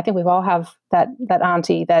 And I think we've all have that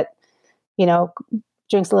auntie that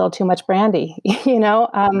drinks a little too much brandy.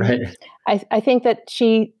 Right. I think that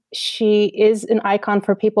she is an icon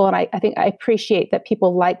for people, and I think I appreciate that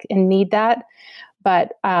people like and need that.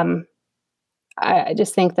 But I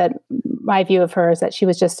just think that my view of her is that she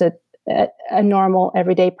was just a normal,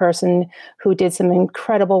 everyday person who did some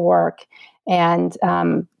incredible work, and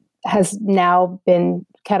has now been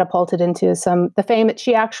catapulted into the fame that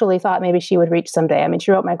she actually thought maybe she would reach someday. I mean,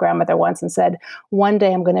 she wrote my grandmother once and said, "One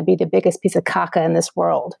day I'm going to be the biggest piece of caca in this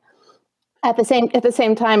world." At the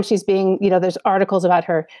same time, she's being, there's articles about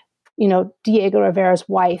her. Diego Rivera's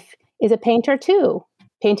wife is a painter too,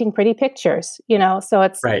 painting pretty pictures. So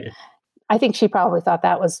it's Right. I think she probably thought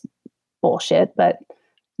that was bullshit, but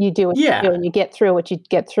you do what you do, and you get through what you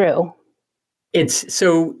get through.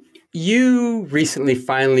 So you recently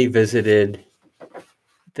finally visited.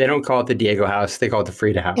 They don't call it the Diego house; they call it the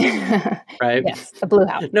Frida house, right? Yes, the Blue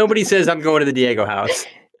House. Nobody says I'm going to the Diego house.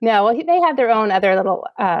 No, well, they have their own other little.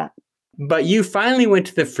 But you finally went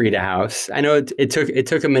to the Frida house. I know it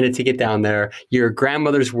took a minute to get down there. Your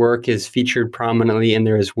grandmother's work is featured prominently in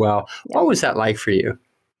there as well. Yep. What was that like for you?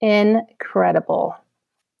 Incredible.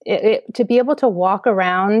 To be able to walk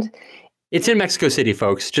around. It's in Mexico City,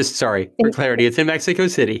 folks. Just for clarity, it's in Mexico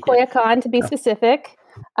City. Coyoacan, to be specific.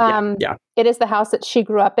 Yeah. It is the house that she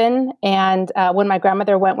grew up in. And when my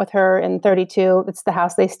grandmother went with her in 1932, it's the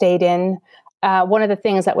house they stayed in. One of the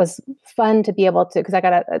things that was fun to be able to, because I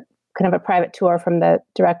got a kind of a private tour from the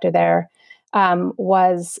director there,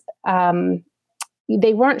 was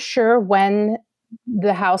they weren't sure when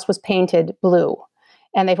the house was painted blue.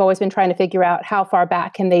 And they've always been trying to figure out how far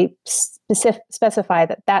back can they specify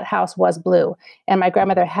that house was blue. And my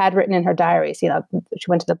grandmother had written in her diaries, she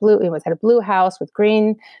went to the blue, it had a blue house with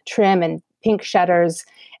green trim and pink shutters.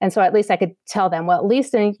 And so at least I could tell them, well, at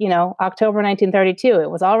least in, October 1932,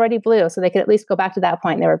 it was already blue. So they could at least go back to that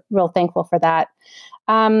point. And they were real thankful for that.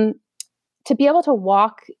 To be able to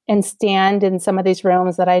walk and stand in some of these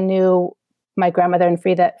rooms that I knew my grandmother and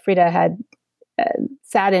Frida had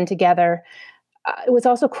sat in together, it was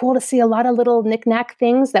also cool to see a lot of little knickknack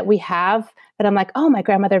things that we have that I'm like, oh, my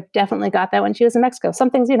grandmother definitely got that when she was in Mexico. Some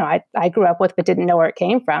things, I grew up with, but didn't know where it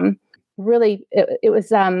came from. Really, it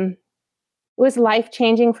was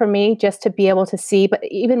life-changing for me just to be able to see, but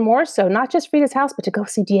even more so, not just Frida's house, but to go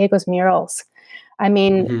see Diego's murals. I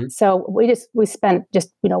mean, So we spent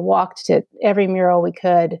walked to every mural we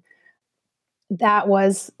could. That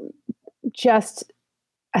was just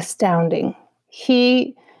astounding.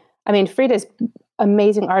 Frida's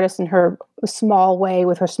amazing artist in her small way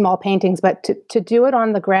with her small paintings, but to do it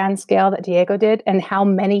on the grand scale that Diego did and how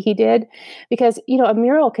many he did, because, a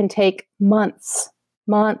mural can take months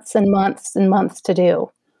and months and months to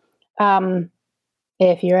do.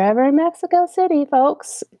 If you're ever in Mexico City,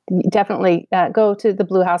 folks, definitely go to the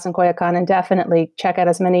Blue House in Coyoacan and definitely check out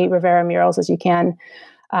as many Rivera murals as you can.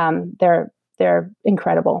 They're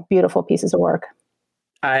incredible, beautiful pieces of work.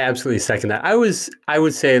 I absolutely second that. I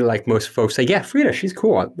would say, like most folks, say, yeah, Frida, she's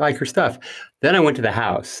cool. I like her stuff. Then I went to the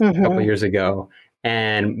house a couple of years ago,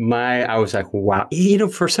 and I was like, wow.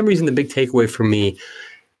 For some reason, the big takeaway for me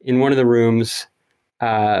in one of the rooms,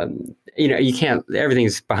 you can't,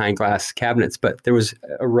 everything's behind glass cabinets, but there was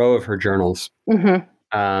a row of her journals.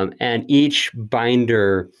 And each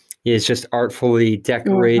binder is just artfully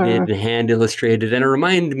decorated and hand illustrated. And it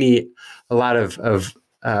reminded me a lot of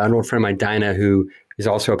an old friend of mine, Dinah, who is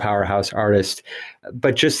also a powerhouse artist.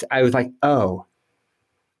 But I was like, oh,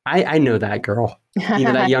 I know that girl.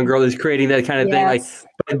 That young girl that's creating that kind of thing. Like,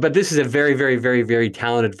 but this is a very, very, very, very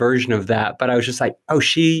talented version of that. But I was just like, oh,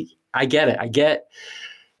 I get it. I get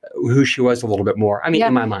who she was a little bit more. I mean,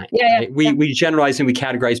 in my mind, right? We generalize and we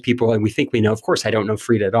categorize people and we think we know. Of course, I don't know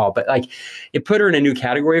Frida at all, but like it put her in a new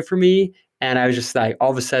category for me. And I was just like, all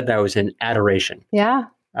of a sudden I was in adoration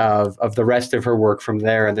of the rest of her work from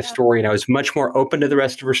there and the story. And I was much more open to the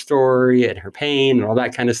rest of her story and her pain and all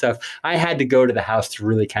that kind of stuff. I had to go to the house to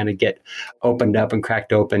really kind of get opened up and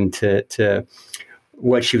cracked open to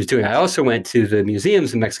what she was doing. I also went to the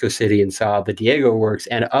museums in Mexico City and saw the Diego works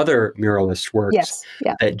and other muralist works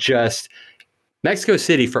that just Mexico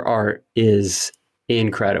City for art is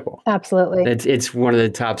incredible. Absolutely. It's one of the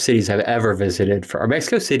top cities I've ever visited for art.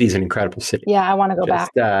 Mexico City is an incredible city. Yeah, I want to go back.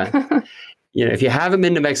 if you haven't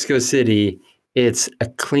been to Mexico City, it's a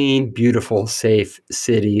clean, beautiful, safe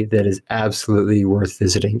city that is absolutely worth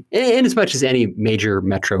visiting. In as much as any major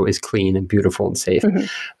metro is clean and beautiful and safe,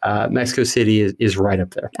 Mexico City is right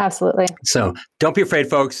up there. Absolutely. So don't be afraid,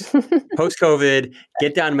 folks. Post-COVID,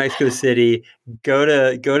 get down to Mexico City. Go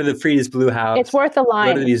to the Frida's Blue House. It's worth the line.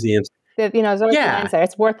 Go to the museums. There's always lines there.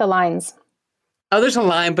 It's worth the lines. Oh, there's a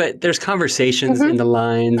line, but there's conversations in the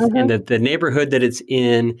lines, and the neighborhood that it's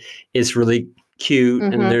in is really cute,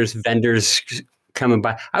 and there's vendors coming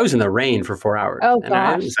by. I was in the rain for 4 hours. Oh, and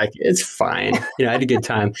I was like, it's fine. I had a good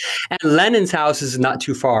time. And Lenin's house is not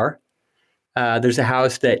too far. There's a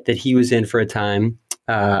house that he was in for a time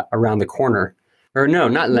around the corner. Or no,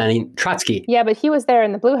 not Lenin, Trotsky. Yeah, but he was there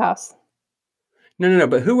in the Blue House. No.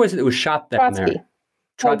 But who was it that was shot there? Trotsky.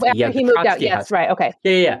 Trotsky, after he moved out. Yes, house. Right. Okay.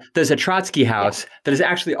 Yeah. There's a Trotsky house that is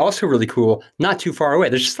actually also really cool, not too far away.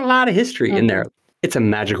 There's just a lot of history in there. It's a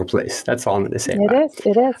magical place. That's all I'm going to say.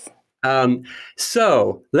 It is.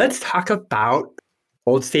 So let's talk about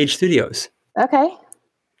Old Stage Studios. Okay.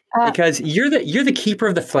 Because you're the keeper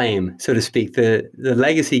of the flame, so to speak, the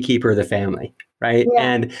legacy keeper of the family, right? Yeah.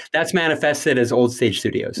 And that's manifested as Old Stage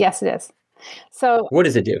Studios. Yes, it is. So what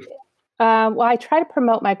does it do? Well, I try to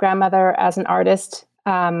promote my grandmother as an artist,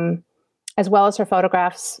 as well as her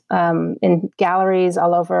photographs in galleries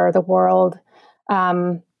all over the world.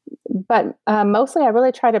 But mostly, I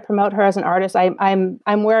really try to promote her as an artist.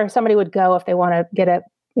 I'm where somebody would go if they want to get a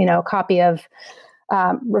copy of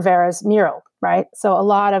Rivera's mural, right? So a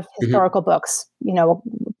lot of historical books,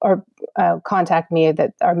 or contact me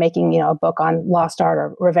that are making a book on lost art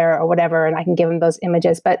or Rivera or whatever, and I can give them those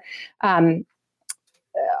images. But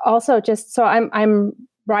also, just so I'm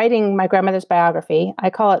writing my grandmother's biography. I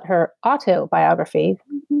call it her autobiography.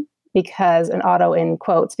 Because an auto in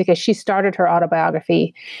quotes, because she started her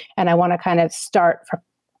autobiography, and I want to kind of start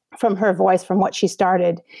from her voice, from what she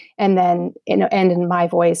started, and then end in my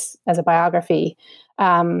voice as a biography.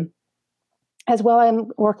 As well,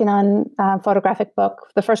 I'm working on a photographic book.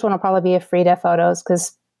 The first one will probably be of Frida photos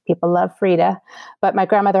because people love Frida. But my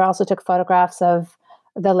grandmother also took photographs of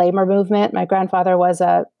the labor movement. My grandfather was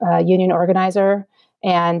a union organizer,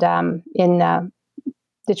 and in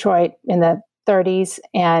Detroit in the 30s,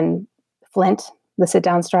 and Flint, the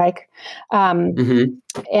sit-down strike. And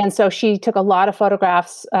so she took a lot of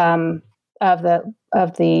photographs of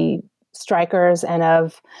the strikers and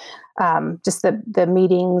of just the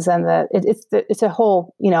meetings, and it's a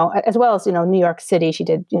whole, as well as New York City. She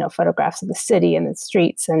did photographs of the city and the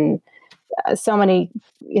streets, and so many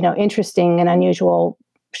interesting and unusual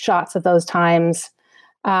shots of those times.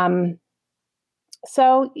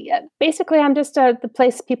 So basically, I'm just the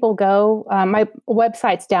place people go. My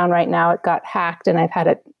website's down right now. It got hacked, and I've had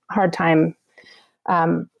a hard time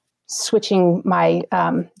switching my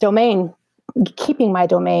domain, keeping my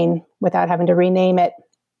domain without having to rename it.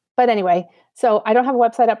 But anyway, so I don't have a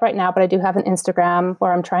website up right now, but I do have an Instagram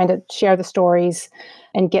where I'm trying to share the stories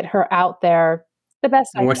and get her out there the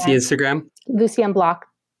best and I what's can. the Instagram? Lucienne Bloch.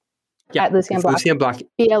 Yeah, at Lucienne Bloch. Lucienne Bloch.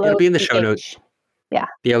 B-L-O-C-H. It'll be in the show notes. Yeah.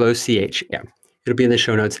 B-L-O-C-H. Yeah. It'll be in the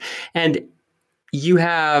show notes. And you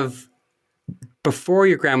have, before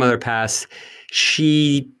your grandmother passed,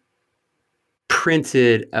 she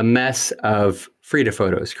printed a mess of Frida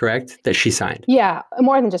photos, correct? That she signed. Yeah,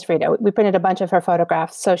 more than just Frida. We printed a bunch of her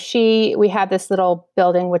photographs. So we had this little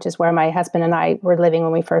building, which is where my husband and I were living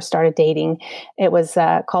when we first started dating. It was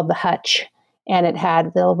called the Hutch, and it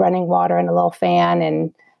had little running water and a little fan,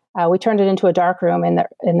 and we turned it into a dark room in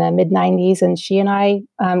the mid 90s. And she and I,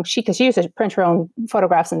 because she used to print her own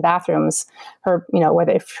photographs in bathrooms,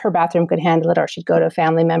 whether if her bathroom could handle it, or she'd go to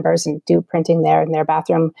family members and do printing there in their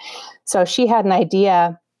bathroom. So she had an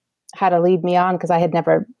idea how to lead me on, because I had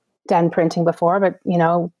never done printing before, but,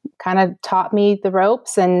 kind of taught me the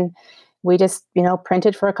ropes, and we just,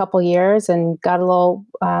 printed for a couple years and got a little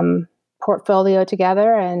portfolio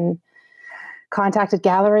together and contacted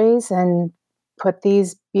galleries and put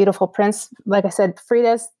these beautiful prints. Like I said,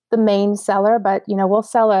 Frida's the main seller, but we'll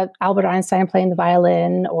sell a Albert Einstein playing the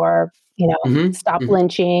violin, or Stop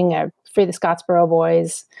Lynching, or Free the Scottsboro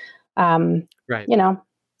Boys. Right.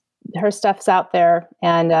 Her stuff's out there,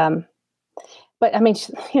 and but I mean,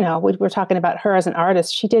 we're talking about her as an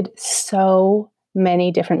artist. She did so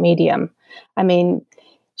many different medium. I mean,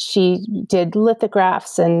 she did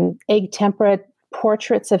lithographs and egg tempera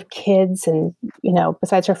portraits of kids, and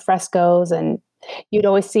besides her frescoes, and you'd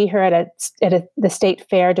always see her at the state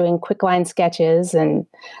fair doing quicklime sketches and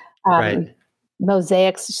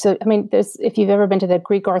mosaics. So I mean, if you've ever been to the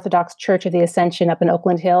Greek Orthodox Church of the Ascension up in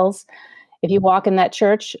Oakland Hills, if you walk in that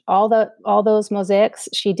church, all those mosaics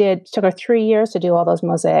she did. It took her 3 years to do all those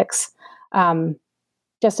mosaics.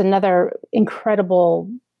 Just another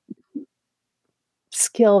incredible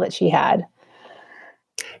skill that she had.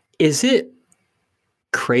 Is it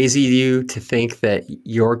crazy to you to think that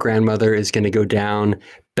your grandmother is going to go down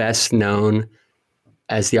best known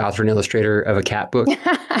as the author and illustrator of a cat book?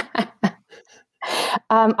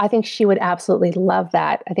 I think she would absolutely love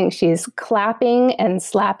that. I think she's clapping and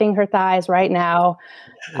slapping her thighs right now.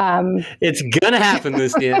 It's going to happen,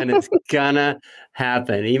 Lucian. It's going to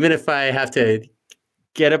happen. Even if I have to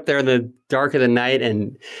get up there in the dark of the night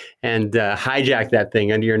and hijack that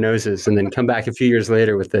thing under your noses and then come back a few years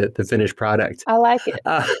later with the finished product. I like it.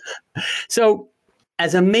 So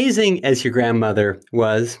as amazing as your grandmother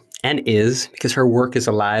was and is, because her work is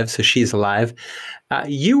alive, so she's alive,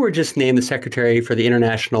 you were just named the secretary for the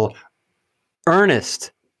International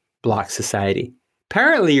Ernest Bloch Society.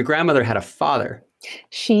 Apparently your grandmother had a father.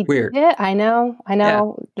 She Weird. did. I know.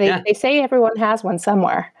 Yeah. They say everyone has one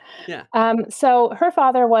somewhere. Yeah. So her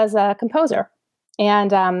father was a composer,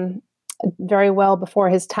 and very well before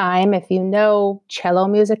his time. If you know cello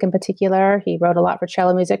music in particular, he wrote a lot for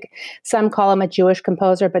cello music. Some call him a Jewish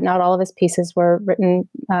composer, but not all of his pieces were written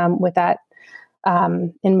with that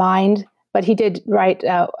in mind. But he did write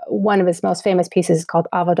one of his most famous pieces called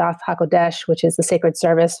Avodat HaKodesh, which is the sacred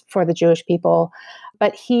service for the Jewish people.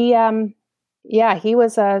 But he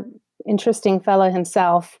was a interesting fellow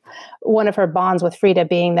himself. One of her bonds with Frida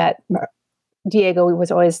being that Diego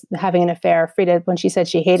was always having an affair. Frida, when she said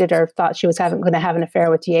she hated her, thought she was going to have an affair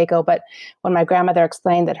with Diego. But when my grandmother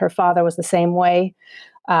explained that her father was the same way,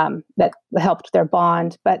 that helped their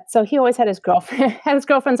bond. But so he always had his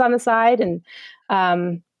girlfriends on the side,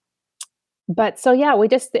 and but so yeah,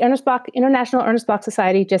 the International Ernest Bloch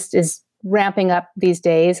Society just is ramping up these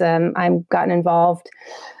days. I've gotten involved.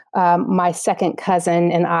 My second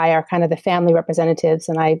cousin and I are kind of the family representatives,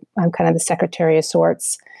 and I'm kind of the secretary of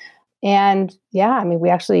sorts. And yeah, I mean, we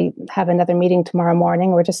actually have another meeting tomorrow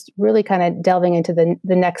morning. We're just really kind of delving into the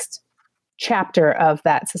next chapter of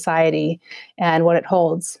that society and what it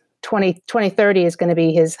holds. 2030 is going to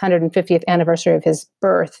be his 150th anniversary of his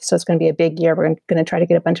birth. So it's going to be a big year. We're going to try to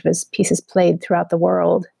get a bunch of his pieces played throughout the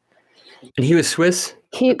world. And he was Swiss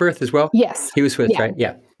at birth as well? Yes. He was Swiss, right?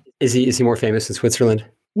 Yeah. Is he more famous in Switzerland?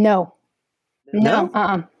 No,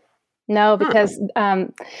 because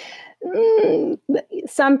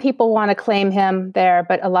some people want to claim him there,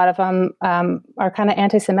 but a lot of them are kind of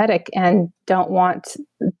anti-Semitic and don't want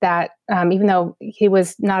that. Even though he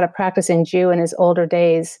was not a practicing Jew in his older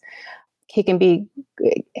days, he can be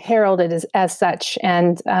heralded as such.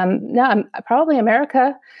 And probably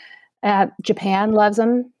America, Japan loves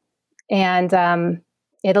him, and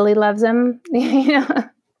Italy loves him.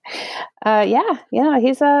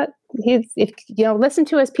 He's listen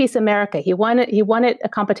to his piece America. He won it a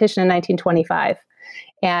competition in 1925,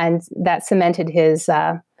 and that cemented his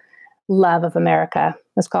love of America.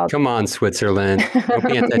 It's called Come on, Switzerland. Don't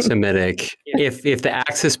be anti-Semitic. If the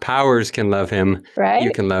Axis powers can love him, right?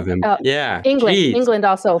 You can love him. Yeah. England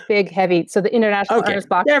also big, heavy. So the International Ernest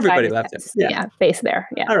Bloch everybody loved him. Yeah, based there.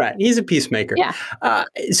 Yeah. All right. He's a peacemaker. Yeah.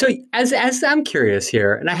 So as I'm curious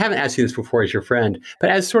here, and I haven't asked you this before as your friend, but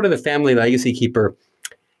as sort of the family legacy keeper,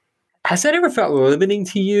 has that ever felt limiting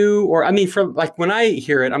to you? Or, I mean, when I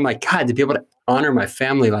hear it, I'm like, God, to be able to honor my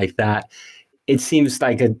family like that, it seems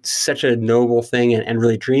like such a noble thing and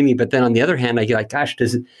really dreamy. But then on the other hand, I get like, gosh,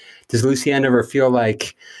 does Lucienne ever feel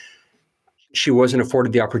like she wasn't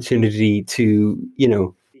afforded the opportunity to,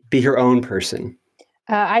 be her own person?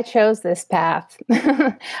 I chose this path.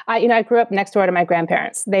 I grew up next door to my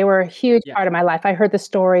grandparents. They were a huge part of my life. I heard the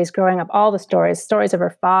stories growing up, all the stories of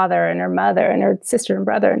her father and her mother and her sister and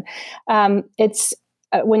brother. And it's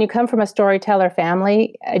when you come from a storyteller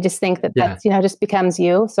family, I just think that's just becomes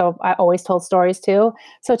you. So I always told stories too.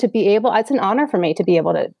 So to be able, it's an honor for me to be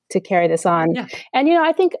able to carry this on. Yeah. And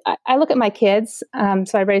I think I look at my kids.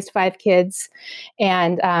 So I raised 5 kids,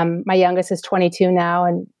 and my youngest is 22 now,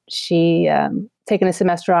 and she taken a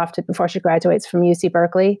semester off before she graduates from UC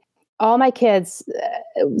Berkeley. All my kids'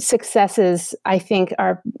 successes, I think,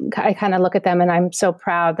 I kind of look at them and I'm so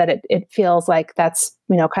proud that it feels like that's,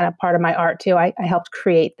 kind of part of my art too. I helped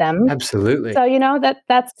create them. Absolutely. So,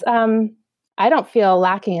 that's, I don't feel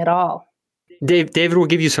lacking at all. David will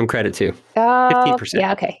give you some credit too. 15%.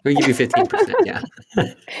 Yeah, okay. We'll give you 15%, yeah.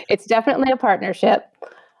 It's definitely a partnership.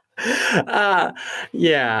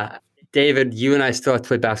 Yeah. David, you and I still have to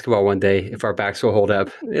play basketball one day if our backs will hold up.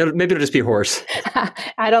 Maybe it'll just be horse.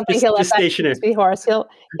 I don't think he'll let that be horse. He'll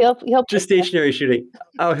just stationary shooting.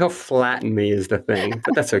 Oh, he'll flatten me is the thing,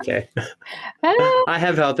 but that's okay. I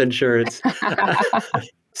have health insurance.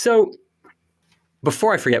 So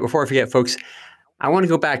before I forget, folks, I want to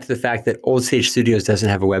go back to the fact that Old Sage Studios doesn't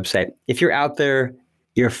have a website. If you're out there,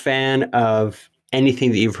 you're a fan of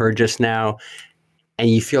anything that you've heard just now, and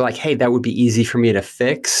you feel like, hey, that would be easy for me to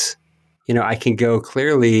fix, I can go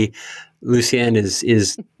clearly. Lucienne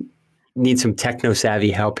needs some techno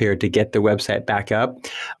savvy help here to get the website back up.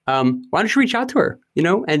 Why don't you reach out to her,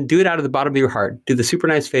 and do it out of the bottom of your heart. Do the super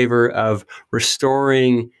nice favor of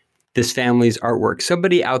restoring this family's artwork.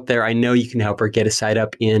 Somebody out there, I know you can help her get a site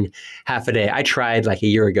up in half a day. I tried like a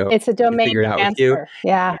year ago. It's a domain transfer.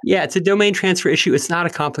 Yeah. Yeah, it's a domain transfer issue. It's not a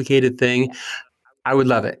complicated thing. I would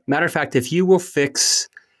love it. Matter of fact, if you will fix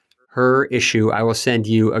her issue, I will send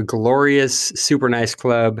you a glorious Super Nice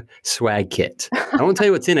Club swag kit. I won't tell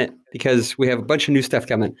you what's in it because we have a bunch of new stuff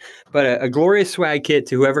coming, but a glorious swag kit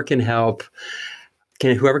to whoever can help.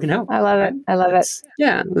 Whoever can help. I love it. I love it.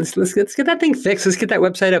 Yeah, let's get that thing fixed. Let's get that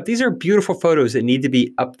website up. These are beautiful photos that need to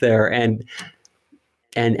be up there and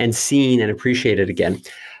seen and appreciated again.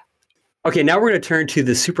 Okay, now we're going to turn to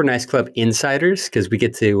the Super Nice Club Insiders because they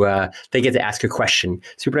get to ask a question.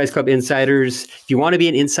 Super Nice Club Insiders, if you want to be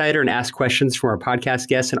an insider and ask questions from our podcast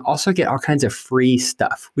guests and also get all kinds of free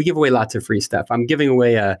stuff. We give away lots of free stuff. I'm giving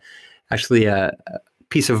away a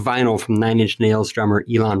piece of vinyl from Nine Inch Nails drummer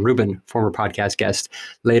Elon Rubin, former podcast guest,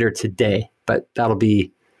 later today. But that'll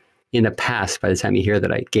be in the past by the time you hear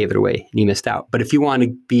that I gave it away and you missed out. But if you want to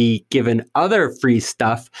be given other free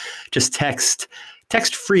stuff, just text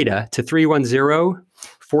Frida to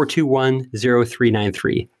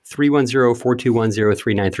 310-421-0393.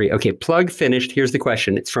 310-421-0393. Okay, plug finished. Here's the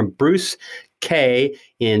question. It's from Bruce K.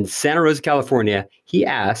 in Santa Rosa, California. He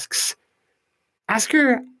asks, ask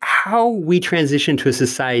her how we transition to a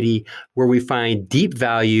society where we find deep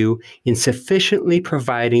value in sufficiently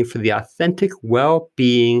providing for the authentic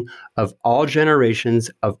well-being of all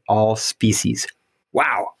generations of all species.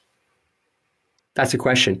 Wow. That's a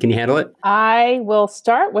question. Can you handle it? I will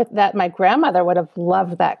start with that. My grandmother would have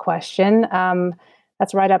loved that question.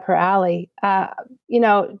 That's right up her alley. The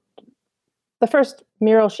first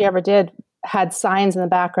mural she ever did had signs in the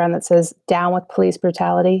background that says, "Down with police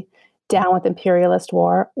brutality, down with imperialist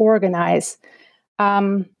war, organize."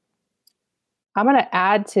 I'm going to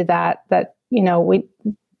add to that we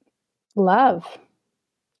love.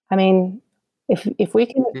 I mean, if we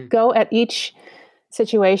can go at each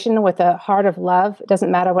situation with a heart of love, it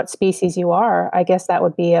doesn't matter what species you are, I guess that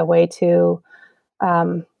would be a way to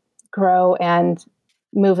grow and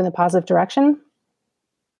move in the positive direction.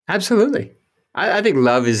 Absolutely. I think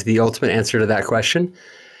love is the ultimate answer to that question.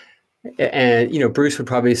 And, Bruce would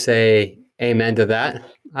probably say amen to that.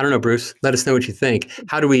 I don't know, Bruce. Let us know what you think.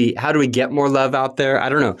 How do we get more love out there? I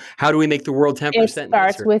don't know. How do we make the world 10% nicer? It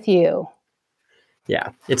starts with you.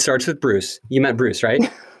 Yeah, it starts with Bruce. You met Bruce, right?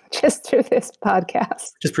 Just through this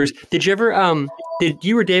podcast. Just Bruce. Did you ever, did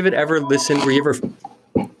you or David ever listen? Were you ever,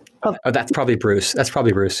 oh, that's probably Bruce. That's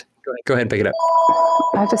probably Bruce. Go ahead and pick it up.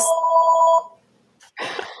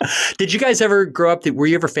 Did you guys ever grow up, were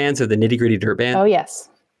you ever fans of the Nitty Gritty Dirt Band? Oh, yes.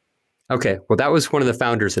 Okay. Well, that was one of the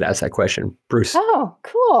founders that asked that question, Bruce. Oh,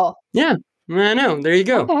 cool. Yeah, I know. There you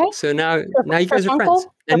go. Okay. So now you guys are friends.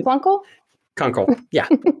 And Kunkel? Kunkel. Yeah.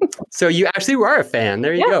 So you actually were a fan.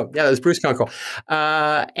 There you go. Yeah, that was Bruce Kunkel.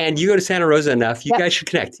 And you go to Santa Rosa enough, you guys should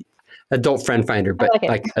connect. Adult friend finder, but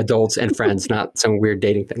like adults and friends, not some weird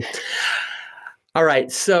dating thing. All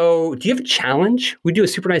right. So do you have a challenge? We do a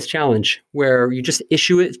Super Nice challenge where you just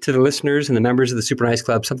issue it to the listeners and the members of the Super Nice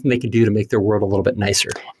Club, something they can do to make their world a little bit nicer.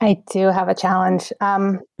 I do have a challenge.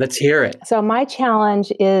 Let's hear it. So my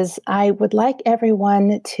challenge is I would like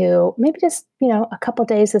everyone to maybe just, a couple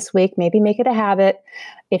days this week, maybe make it a habit.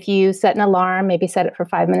 If you set an alarm, maybe set it for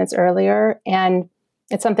 5 minutes earlier. And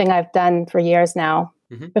it's something I've done for years now.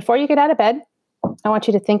 Mm-hmm. Before you get out of bed, I want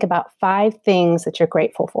you to think about 5 things that you're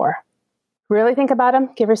grateful for. Really think about them.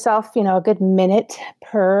 Give yourself, a good minute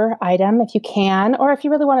per item if you can, or if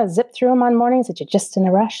you really want to zip through them on mornings that you're just in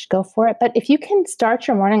a rush, go for it. But if you can start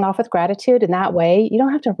your morning off with gratitude in that way, you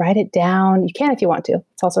don't have to write it down. You can if you want to.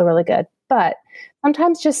 It's also really good. But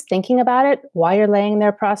sometimes just thinking about it while you're laying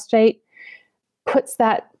there prostrate puts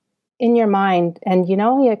that in your mind. And, you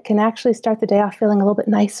can actually start the day off feeling a little bit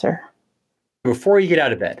nicer. Before you get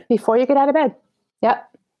out of bed. Yep.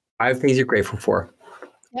 5 things you're grateful for.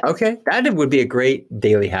 Yep. Okay, that would be a great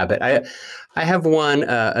daily habit. I have one,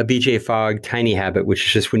 a BJ Fogg tiny habit, which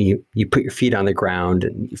is just when you put your feet on the ground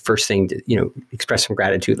and first thing to, express some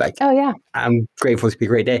gratitude, like, oh yeah, I'm grateful, it's be a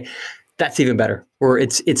great day. That's even better. Or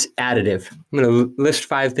it's additive. I'm going to list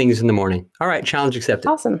 5 things in the morning. All right, challenge accepted.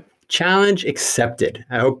 Awesome. Challenge accepted.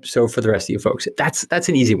 I hope so for the rest of you folks. That's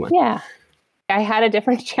an easy one. Yeah. I had a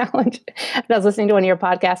different challenge. I was listening to one of your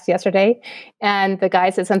podcasts yesterday, and the guy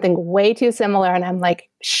said something way too similar. And I'm like,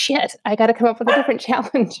 shit, I got to come up with a different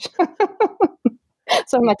challenge.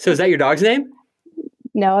 So I'm like, So is that your dog's name?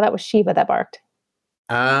 no, that was Sheba that barked.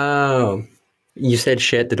 Oh, you said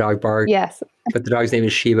shit, the dog barked. Yes. But the dog's name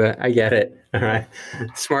is Sheba. I get it. All right.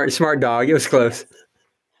 Smart dog. It was close.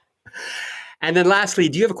 And then lastly,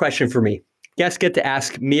 do you have a question for me? Guests get to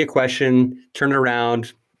ask me a question, turn it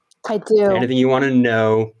around. I do. Anything you want to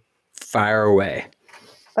know, fire away.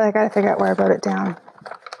 But I got to figure out where I wrote it down.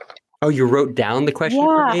 Oh, you wrote down the question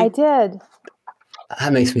for Yeah, me? I did.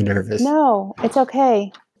 That makes me nervous. No, it's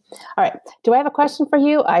okay. All right. Do I have a question for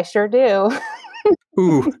you? I sure do.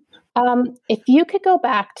 Ooh. If you could go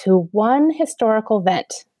back to one historical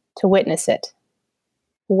event to witness it,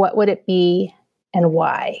 what would it be and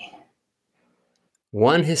why?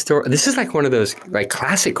 This is like one of those like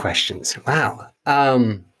classic questions. Wow.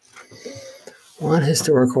 One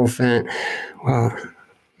historical event. Well,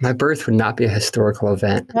 my birth would not be a historical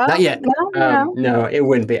event. No, Not yet. no. No, it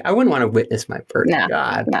wouldn't be. I wouldn't want to witness my birth. No,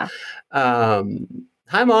 God. no.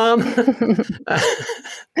 Hi, Mom.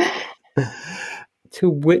 To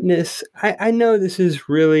witness, I know this is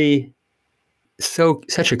really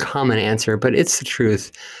such a common answer, but it's the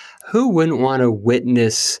truth. Who wouldn't want to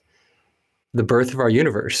witness the birth of our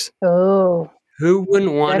universe? Oh, Who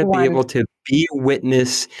wouldn't want good to be one. able to be a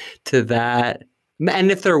witness to that?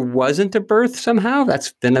 And if there wasn't a birth somehow,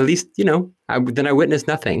 then at least, I witnessed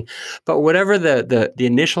nothing. But whatever the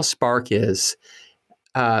initial spark is,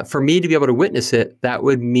 for me to be able to witness it, that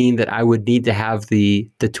would mean that I would need to have the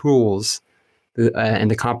tools and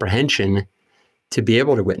the comprehension to be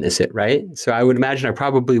able to witness it, right? So I would imagine I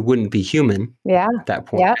probably wouldn't be human yeah. at that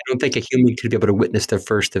point. Yeah. I don't think a human could be able to witness the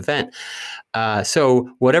first event. So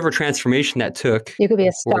whatever transformation that took, You could be a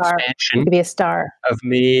or star. You expansion could be a star. of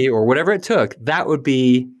me, or whatever it took, that would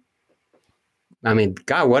be,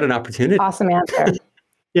 God, what an opportunity. Awesome answer.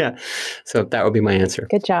 Yeah. So that would be my answer.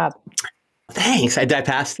 Good job. Thanks. I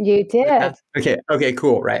passed. You did. Okay,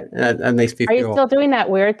 cool. Right. That makes me Are you feel. still doing that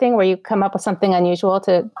weird thing where you come up with something unusual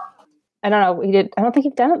I don't know. I don't think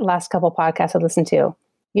you've done it the last couple podcasts I listened to.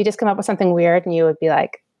 You just come up with something weird and you would be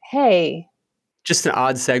like, hey. Just an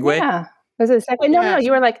odd segue? Yeah. Was it a segue? No.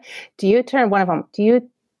 You were like, do you turn one of them? Do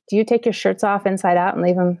you take your shirts off inside out and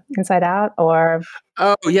leave them inside out? Or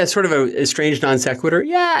Oh yeah, sort of a strange non sequitur.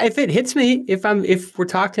 Yeah, if it hits me, if we're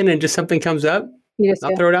talking and just something comes up,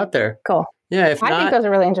 I'll throw it out there. Cool. Yeah, if not, I think those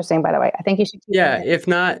are really interesting, by the way. I think you should keep yeah, doing it. if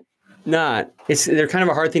not. They're kind of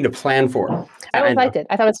a hard thing to plan for. I always liked it.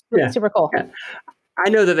 I thought it was super cool. Yeah. I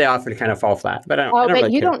know that they often kind of fall flat, but I don't. Oh, I don't but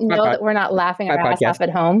really you care. don't know that we're not laughing our ass podcast. off at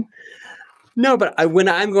home. No, but when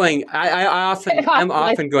I'm going, I'm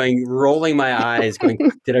often going, rolling my eyes, going,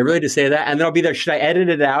 did I really just say that? And then I'll be there. Should I edit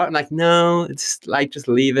it out? I'm like, no, it's like, just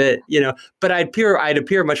leave it, But I'd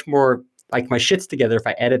appear much more like my shit's together if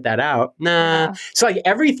I edit that out. Nah. Yeah. So like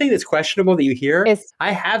everything that's questionable that you hear,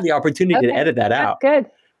 I have the opportunity to edit that out. Good.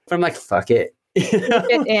 But I'm like, fuck it.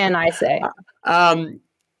 Fit in, I say.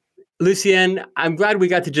 Lucienne, I'm glad we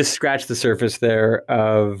got to just scratch the surface there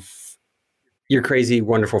of your crazy,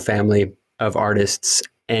 wonderful family of artists.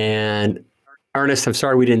 And Ernest, I'm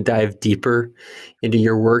sorry we didn't dive deeper into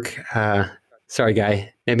your work. Sorry,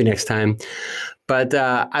 Guy. Maybe next time. But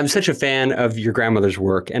I'm such a fan of your grandmother's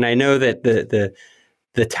work. And I know that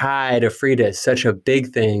the tie to Frida is such a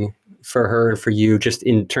big thing for her and for you, just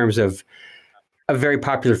in terms of a very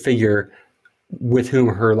popular figure with whom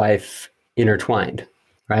her life intertwined,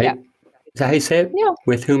 right? Yeah. Is that how you say it? Yeah.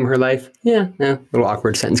 With whom her life? Yeah. A little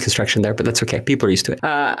awkward sentence construction there, but that's okay. People are used to it.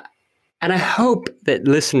 And I hope that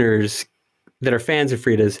listeners that are fans of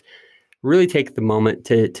Frida's really take the moment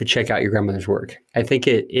to check out your grandmother's work. I think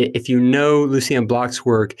if you know Lucienne Bloch's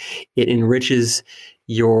work, it enriches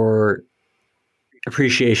your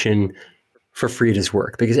appreciation for Frida's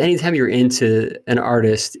work. Because anytime you're into an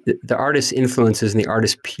artist, the artist's influences and the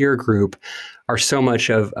artist's peer group are so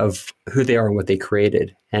much of who they are and what they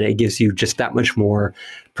created. And it gives you just that much more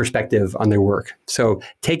perspective on their work. So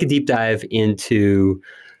take a deep dive into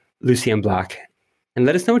Lucienne Bloch and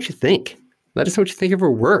let us know what you think. Let us know what you think of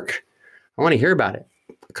her work. I want to hear about it.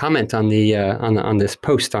 Comment on the on this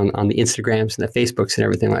post on the Instagrams and the Facebooks and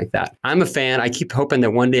everything like that. I'm a fan. I keep hoping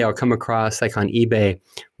that one day I'll come across, like on eBay,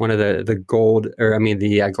 one of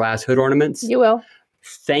the glass hood ornaments. You will.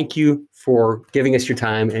 Thank you for giving us your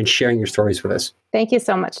time and sharing your stories with us. Thank you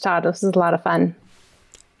so much, Todd. This was a lot of fun.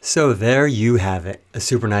 So there you have it. A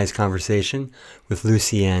super nice conversation with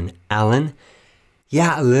Lucienne Allen.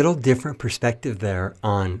 Yeah, a little different perspective there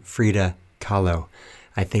on Frida Kahlo.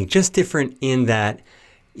 I think just different in that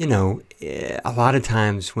a lot of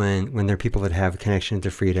times when there are people that have a connection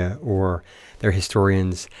to Frida or they're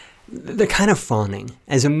historians, they're kind of fawning.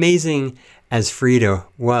 As amazing as Frida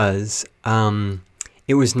was,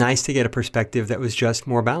 it was nice to get a perspective that was just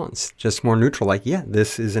more balanced, just more neutral. Like, yeah,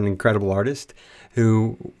 this is an incredible artist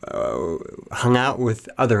who hung out with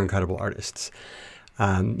other incredible artists.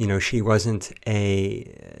 She wasn't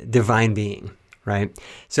a divine being, right?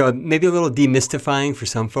 So maybe a little demystifying for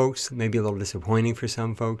some folks, maybe a little disappointing for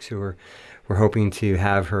some folks who were hoping to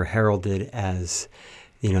have her heralded as,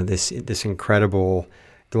 this incredible,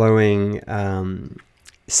 glowing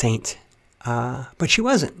saint. But she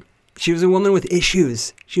wasn't. She was a woman with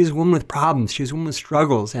issues. She was a woman with problems. She was a woman with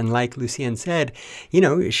struggles. And like Lucienne said,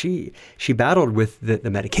 she battled with the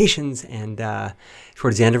medications, and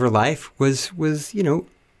towards the end of her life was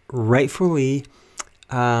rightfully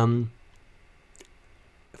far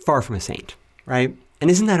from a saint, right? And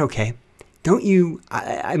isn't that okay? Don't you?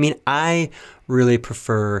 I really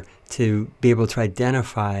prefer to be able to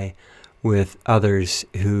identify with others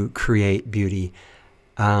who create beauty,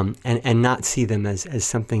 and not see them as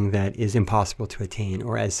something that is impossible to attain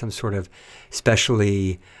or as some sort of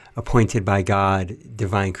specially appointed by God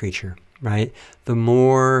divine creature, right? The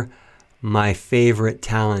more my favorite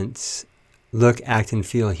talents look, act, and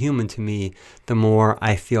feel human to me, the more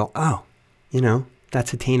I feel,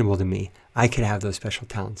 that's attainable to me. I could have those special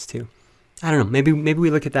talents too. I don't know. Maybe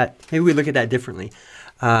we look at that. Maybe we look at that differently.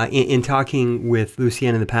 In talking with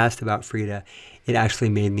Lucienne in the past about Frida, it actually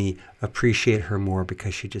made me appreciate her more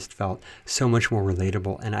because she just felt so much more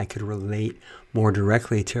relatable, and I could relate more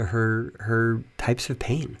directly to her types of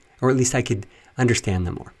pain, or at least I could understand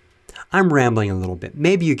them more. I'm rambling a little bit.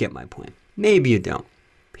 Maybe you get my point. Maybe you don't.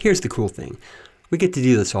 Here's the cool thing. We get to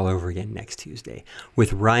do this all over again next Tuesday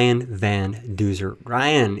with Ryan Van Duzer.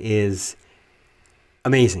 Ryan is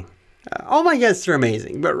amazing. All my guests are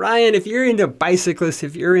amazing. But Ryan, if you're into bicyclists,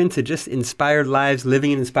 if you're into just inspired lives,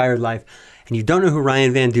 living an inspired life, and you don't know who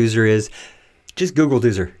Ryan Van Duzer is, just Google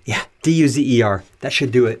Duzer. Yeah, D-U-Z-E-R. That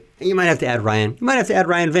should do it. And you might have to add Ryan. You might have to add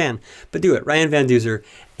Ryan Van. But do it. Ryan Van Duzer.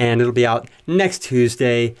 And it'll be out next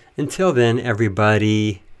Tuesday. Until then,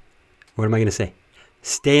 everybody, what am I going to say?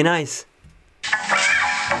 Stay nice.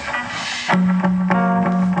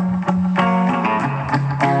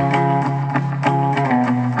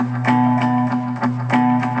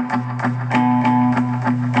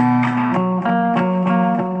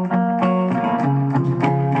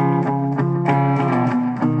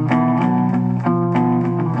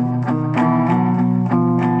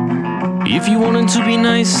 If you wanted to be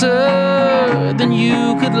nicer, then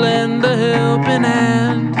you could lend a helping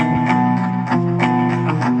hand.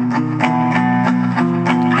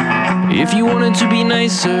 If you wanted to be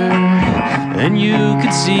nicer, then you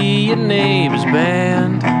could see your neighbor's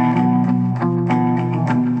band.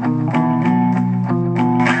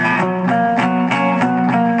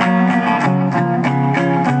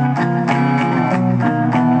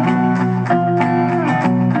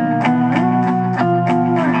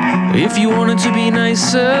 If you wanted to be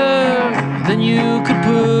nicer, then you could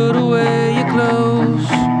put away your clothes.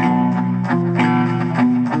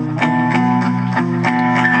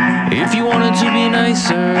 If you wanted to be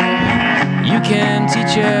nicer, you can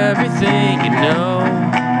teach everything you know.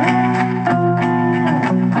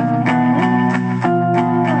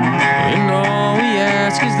 And all we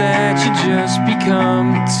ask is that you just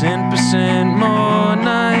become 10% more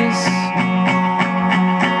nice.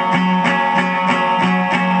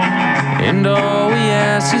 And all we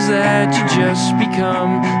ask is that you just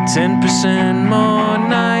become 10% more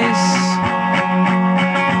nice.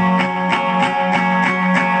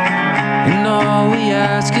 And all we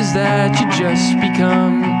ask is that you just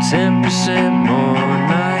become 10% more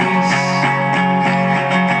nice.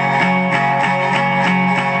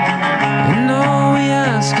 And all we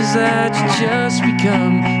ask is that you just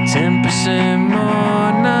become 10%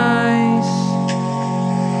 more nice.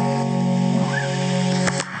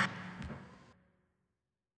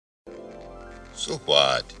 So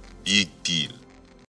what? Big deal.